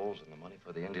payrolls and the money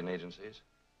for the Indian agencies,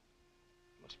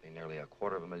 must be nearly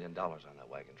 $250,000 on that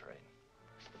wagon train.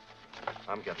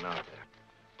 I'm getting out there.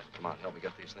 Come on, help me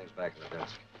get these things back to the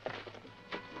desk.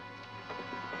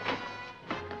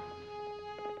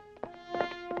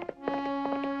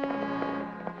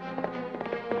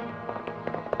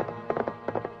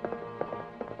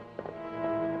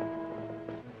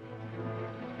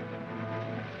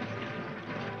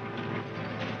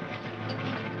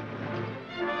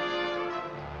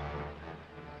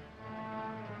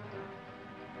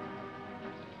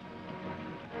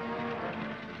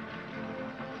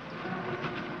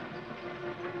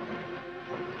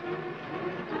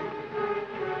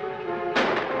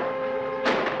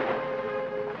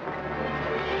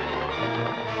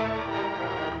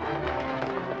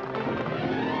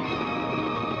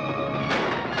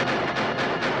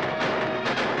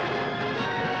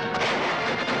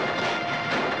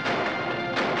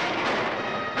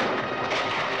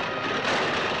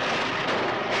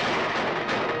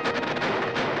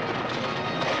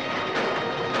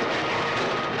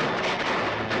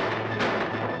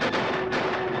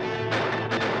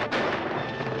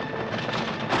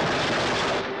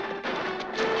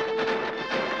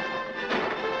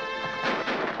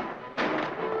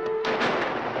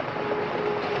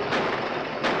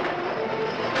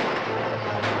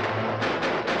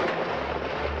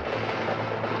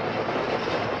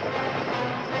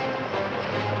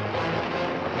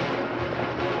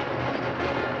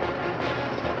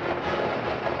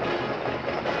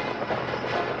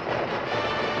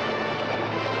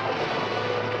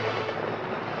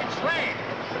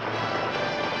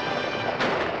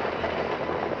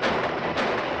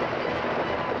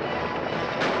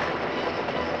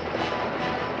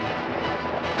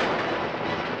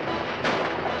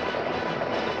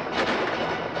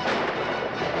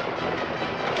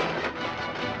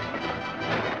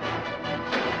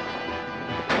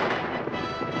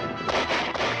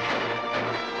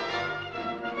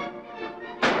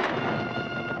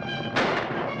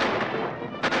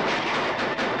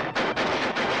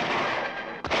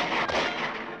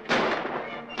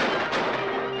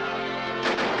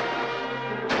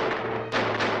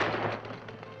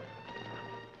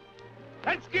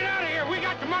 Let's get out of here. We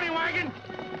got the money wagon.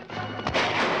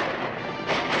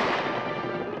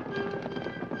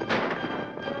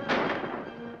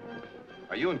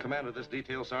 Are you in command of this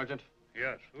detail, Sergeant?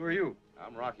 Yes. Who are you?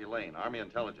 I'm Rocky Lane, Army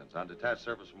Intelligence, on detached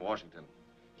service from Washington.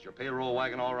 Is your payroll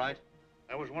wagon all right?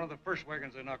 That was one of the first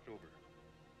wagons they knocked over.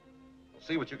 Well,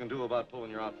 see what you can do about pulling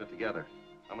your outfit together.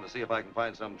 I'm going to see if I can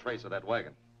find some trace of that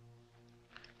wagon.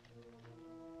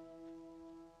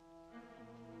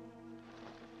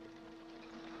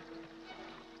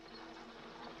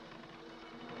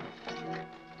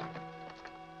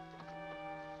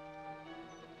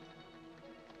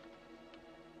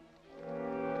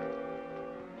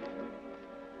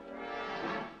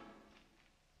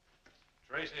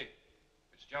 Tracy,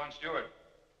 it's John Stewart.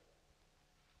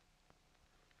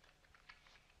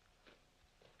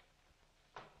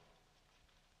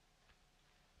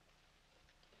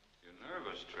 You're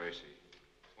nervous, Tracy.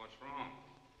 What's wrong?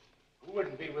 Who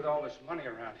wouldn't be with all this money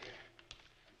around here?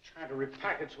 I'm trying to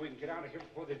repack it so we can get out of here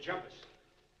before they jump us.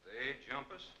 They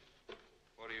jump us?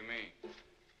 What do you mean?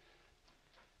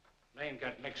 Lane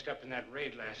got mixed up in that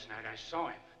raid last night. I saw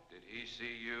him. Did he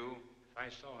see you? If I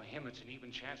saw him, it's an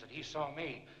even chance that he saw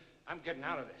me. I'm getting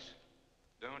out of this.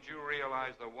 Don't you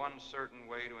realize the one certain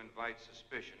way to invite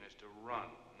suspicion is to run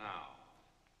now?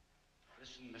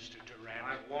 Listen, Mr. Durant.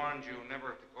 I've warned you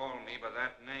never to call me by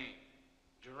that name.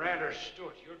 Durant or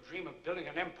Stewart, your dream of building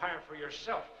an empire for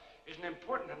yourself isn't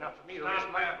important enough for me to Stop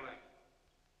risk my... babbling.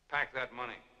 Pack that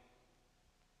money.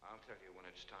 I'll tell you when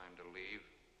it's time to leave.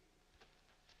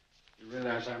 You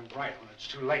realize I'm right when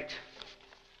it's too late.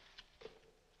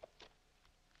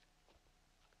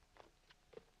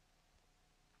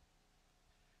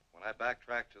 When I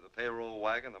backtracked to the payroll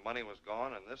wagon, the money was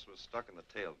gone, and this was stuck in the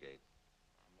tailgate.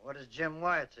 What does Jim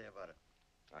Wyatt say about it?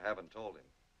 I haven't told him,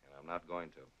 and I'm not going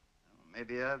to. Well,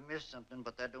 maybe I've missed something,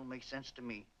 but that don't make sense to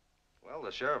me. Well,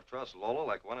 the sheriff trusts Lola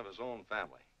like one of his own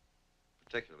family,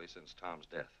 particularly since Tom's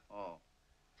death. Oh.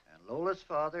 And Lola's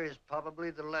father is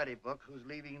probably the laddie-buck who's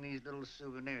leaving these little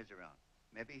souvenirs around.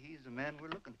 Maybe he's the man we're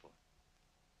looking for.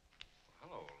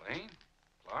 Hello, Lane.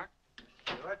 Clark.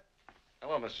 Stewart?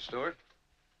 Hello, Mr. Stewart.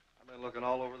 I've been looking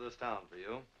all over this town for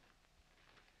you.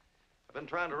 I've been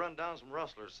trying to run down some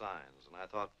rustlers' signs, and I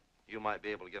thought you might be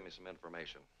able to give me some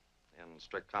information. In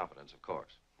strict confidence, of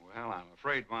course. Well, I'm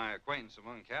afraid my acquaintance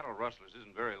among cattle rustlers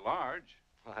isn't very large.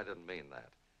 Well, I didn't mean that.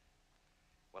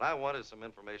 What I want is some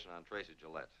information on Tracy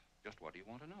Gilette. Just what do you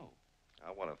want to know?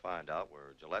 I want to find out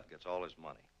where Gilette gets all his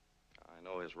money. I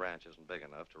know his ranch isn't big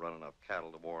enough to run enough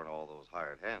cattle to warrant all those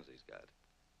hired hands he's got.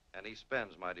 And he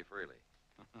spends mighty freely.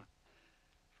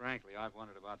 Frankly, I've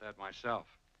wondered about that myself.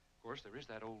 Of course, there is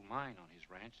that old mine on his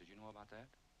ranch. Did you know about that?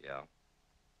 Yeah.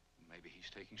 Maybe he's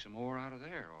taking some ore out of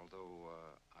there, although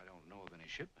I don't know of any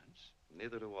shipments.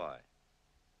 Neither do I.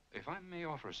 If I may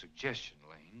offer a suggestion,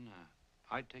 Lane,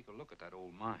 I'd take a look at that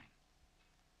old mine.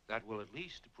 That will at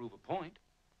least prove a point.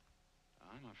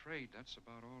 I'm afraid that's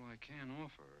about all I can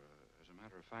offer. As a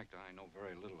matter of fact, I know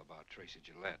very little about Tracy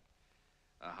Gilette.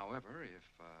 However,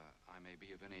 if I may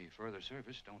be of any further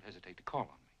service, don't hesitate to call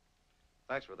on me.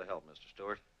 Thanks for the help, Mr.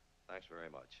 Stewart. Thanks very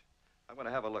much. I'm going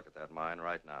to have a look at that mine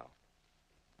right now.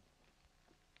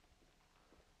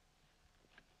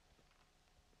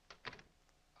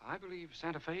 I believe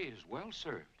Santa Fe is well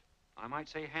served. I might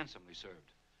say handsomely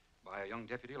served by a young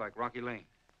deputy like Rocky Lane.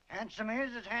 Handsome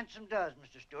is as handsome does,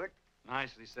 Mr. Stewart.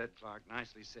 Nicely said, Clark.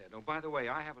 Nicely said. Oh, by the way,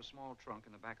 I have a small trunk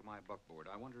in the back of my buckboard.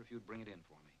 I wonder if you'd bring it in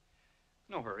for me.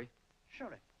 No hurry.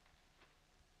 Surely.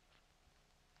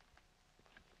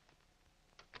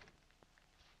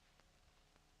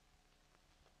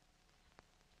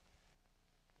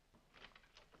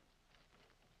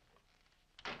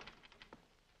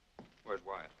 Where's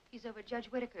Wyatt? He's over at Judge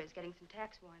Whitaker's getting some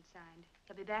tax warrants signed.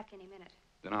 He'll be back any minute.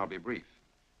 Then I'll be brief.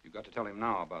 You've got to tell him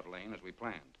now about Lane as we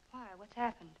planned. Why? What's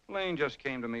happened? Lane just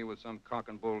came to me with some cock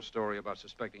and bull story about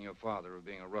suspecting your father of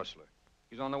being a rustler.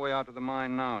 He's on the way out to the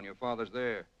mine now, and your father's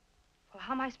there. Well,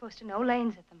 how am I supposed to know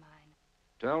Lane's at the mine?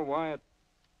 Tell Wyatt.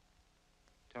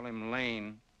 Tell him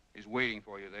Lane is waiting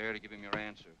for you there to give him your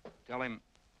answer. Tell him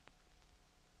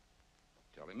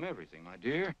everything, my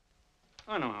dear.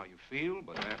 I know how you feel,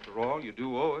 but after all, you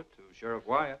do owe it to Sheriff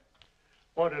Wyatt.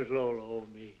 What does Lola owe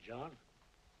me, John?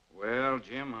 Well,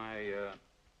 Jim, I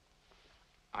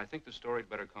think the story'd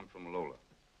better come from Lola.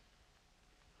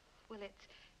 Well,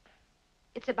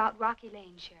 it's about Rocky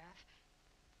Lane, Sheriff,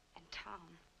 and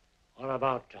Tom. What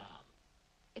about Tom?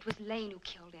 It was Lane who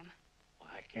killed him.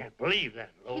 Well, I can't believe that,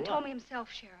 Lola. He told me himself,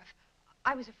 Sheriff.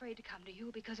 I was afraid to come to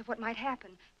you because of what might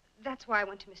happen. That's why I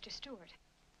went to Mr. Stewart.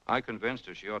 I convinced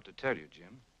her she ought to tell you,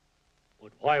 Jim.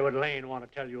 But why would Lane want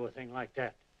to tell you a thing like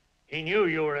that? He knew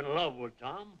you were in love with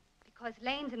Tom. Because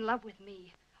Lane's in love with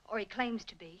me, or he claims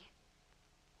to be.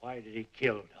 Why did he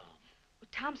kill Tom? Well,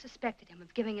 Tom suspected him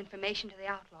of giving information to the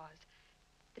outlaws.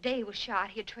 The day he was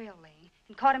shot, he had trailed Lane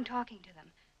and caught him talking to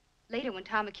them. Later, when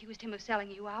Tom accused him of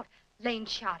selling you out, Lane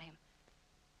shot him.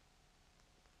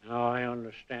 Now I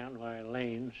understand why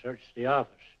Lane searched the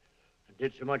office and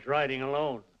did so much writing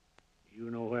alone. You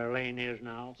know where Lane is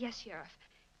now? Yes, Sheriff.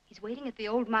 He's waiting at the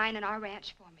old mine on our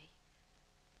ranch for me.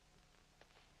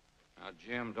 Now,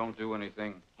 Jim, don't do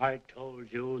anything. I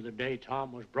told you the day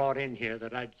Tom was brought in here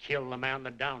that I'd kill the man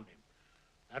that downed him.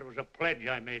 That was a pledge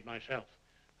I made myself,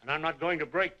 and I'm not going to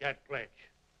break that pledge.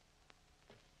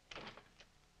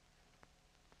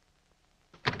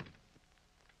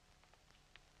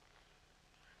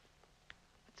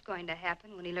 What's going to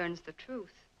happen when he learns the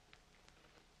truth?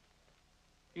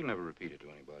 You'll never repeat it to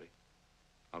anybody.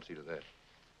 I'll see to that.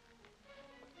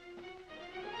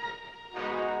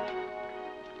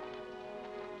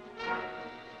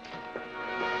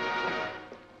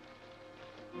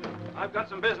 I've got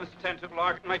some business to tend to,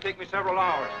 Lark. It might take me several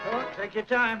hours. Oh, take your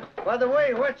time. By the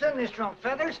way, what's in this trunk?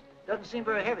 Feathers? Doesn't seem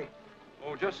very heavy.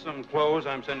 Oh, just some clothes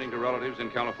I'm sending to relatives in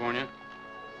California.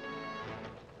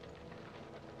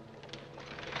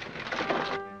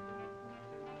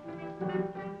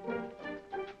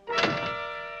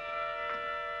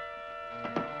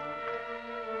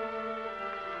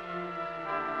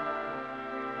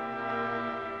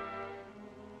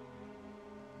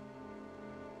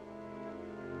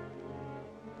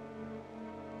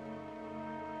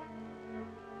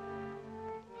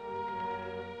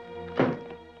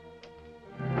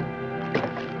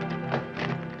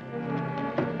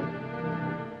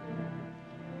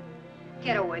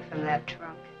 Get away from that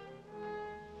trunk.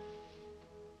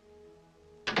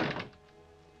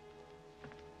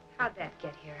 How'd that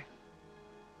get here?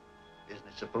 Isn't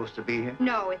it supposed to be here?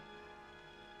 No,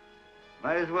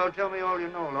 Might as well tell me all you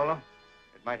know, Lola.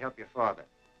 It might help your father.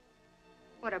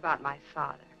 What about my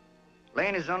father?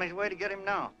 Lane is on his way to get him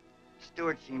now.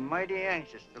 Stewart seemed mighty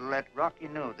anxious to let Rocky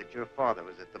know that your father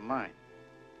was at the mine.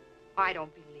 I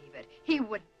don't believe it. He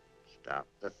would... Stop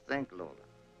to think, Lola.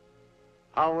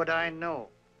 How would I know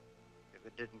if if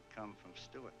it didn't come from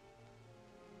Stewart.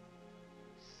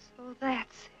 So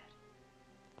that's it.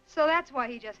 So that's why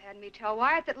he just had me tell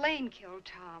Wyatt that Lane killed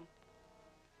Tom.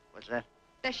 What's that?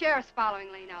 The sheriff's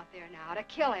following Lane out there now to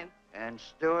kill him. And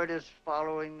Stewart is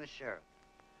following the sheriff.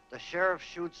 The sheriff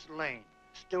shoots Lane.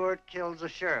 Stewart kills the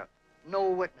sheriff. No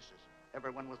witnesses.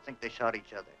 Everyone will think they shot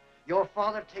each other. Your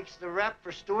father takes the rap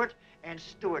for Stewart, and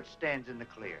Stewart stands in the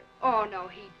clear. Oh, no,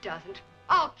 he doesn't.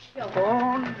 I'll kill him.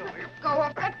 Oh, no. Go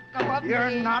up, You're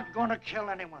Lee. not going to kill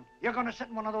anyone. You're going to sit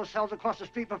in one of those cells across the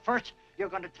street, but first, you're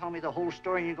going to tell me the whole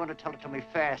story, and you're going to tell it to me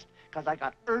fast, because I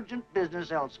got urgent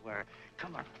business elsewhere.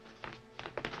 Come on.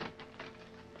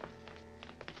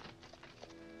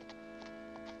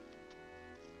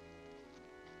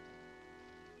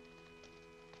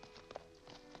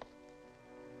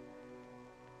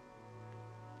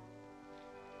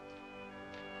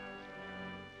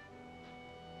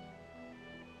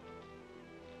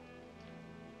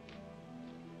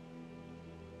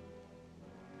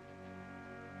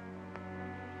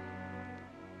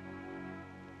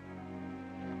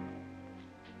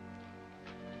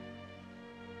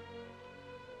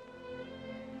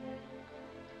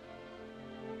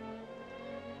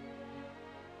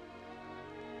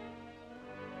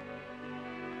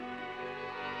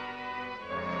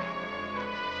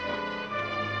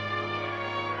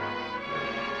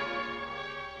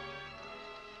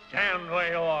 Stand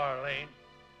where you are, Lane.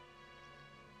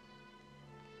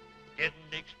 Didn't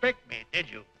expect me, did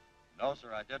you? No,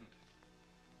 sir, I didn't.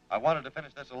 I wanted to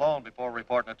finish this alone before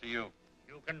reporting it to you.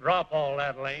 You can drop all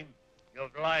that, Lane.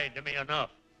 You've lied to me enough.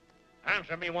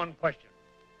 Answer me one question.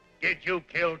 Did you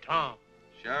kill Tom?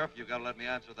 Sheriff, you've got to let me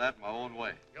answer that my own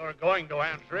way. You're going to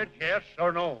answer it, yes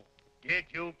or no. Did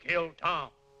you kill Tom?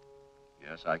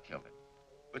 Yes, I killed him.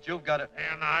 But you've got it.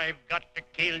 Then I've got to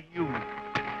kill you.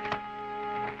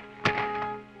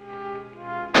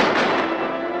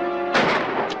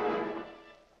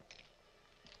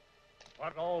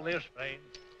 What's all this, Lane?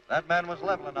 That man was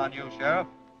leveling on you, Sheriff.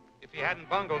 If he hadn't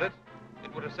bungled it,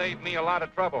 it would have saved me a lot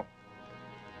of trouble.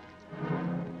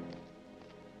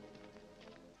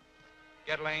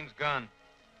 Get Lane's gun.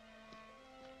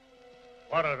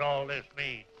 What does all this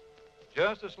mean?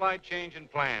 Just a slight change in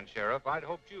plan, Sheriff. I'd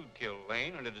hoped you'd kill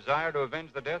Lane and a desire to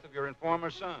avenge the death of your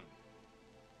informer's son.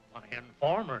 My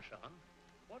informer, son?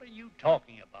 What are you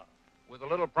talking about? With a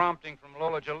little prompting from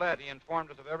Lola Gilette, he informed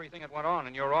us of everything that went on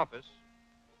in your office.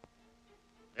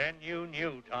 Then you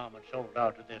knew Tom had sold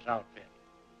out to this outfit.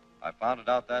 I found it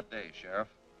out that day, Sheriff.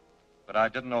 But I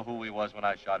didn't know who he was when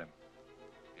I shot him.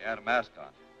 He had a mask on.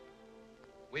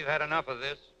 We've had enough of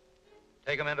this.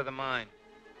 Take him into the mine.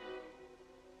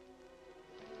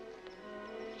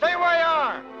 Stay where you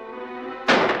are!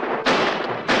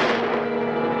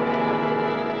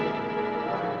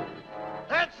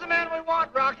 That's the man we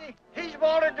want, Rocky. He's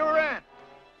Walter Durant.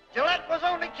 Gillette was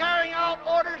only carrying out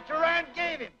orders Durant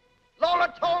gave him.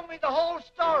 Lola told me the whole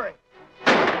story.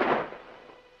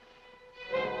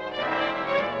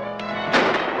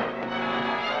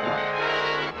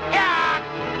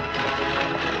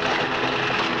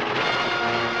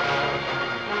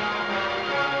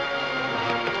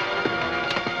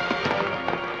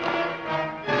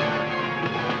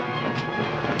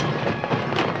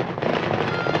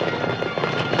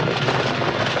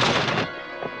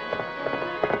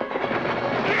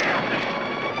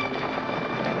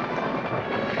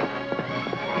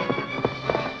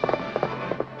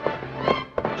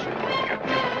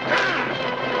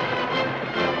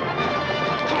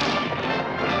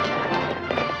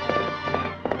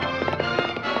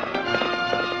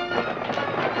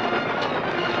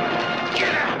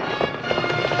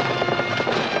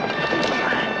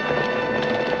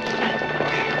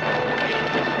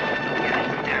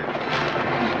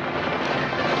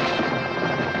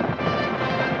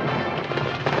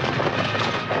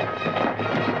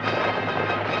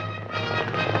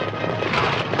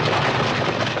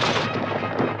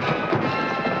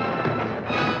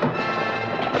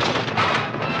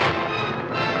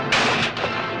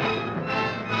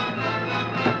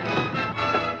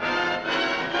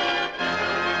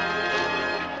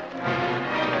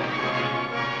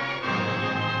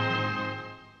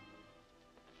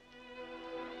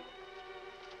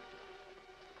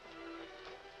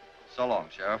 So long,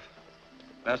 Sheriff.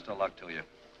 Best of luck to you.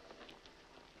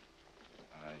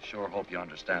 I sure hope you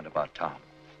understand about Tom.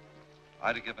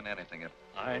 I'd have given anything if...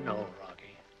 I know,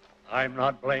 Rocky. I'm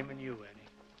not blaming you any.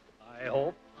 I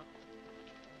hope.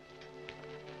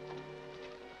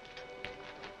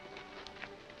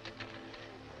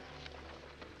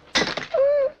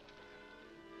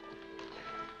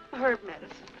 Herb medicine.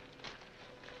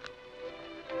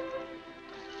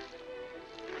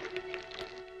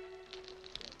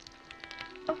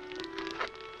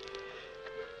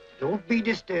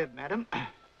 be disturbed, madam.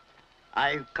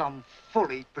 I've come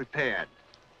fully prepared.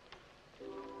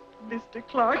 Mr.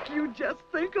 Clark, you just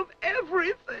think of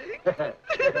everything.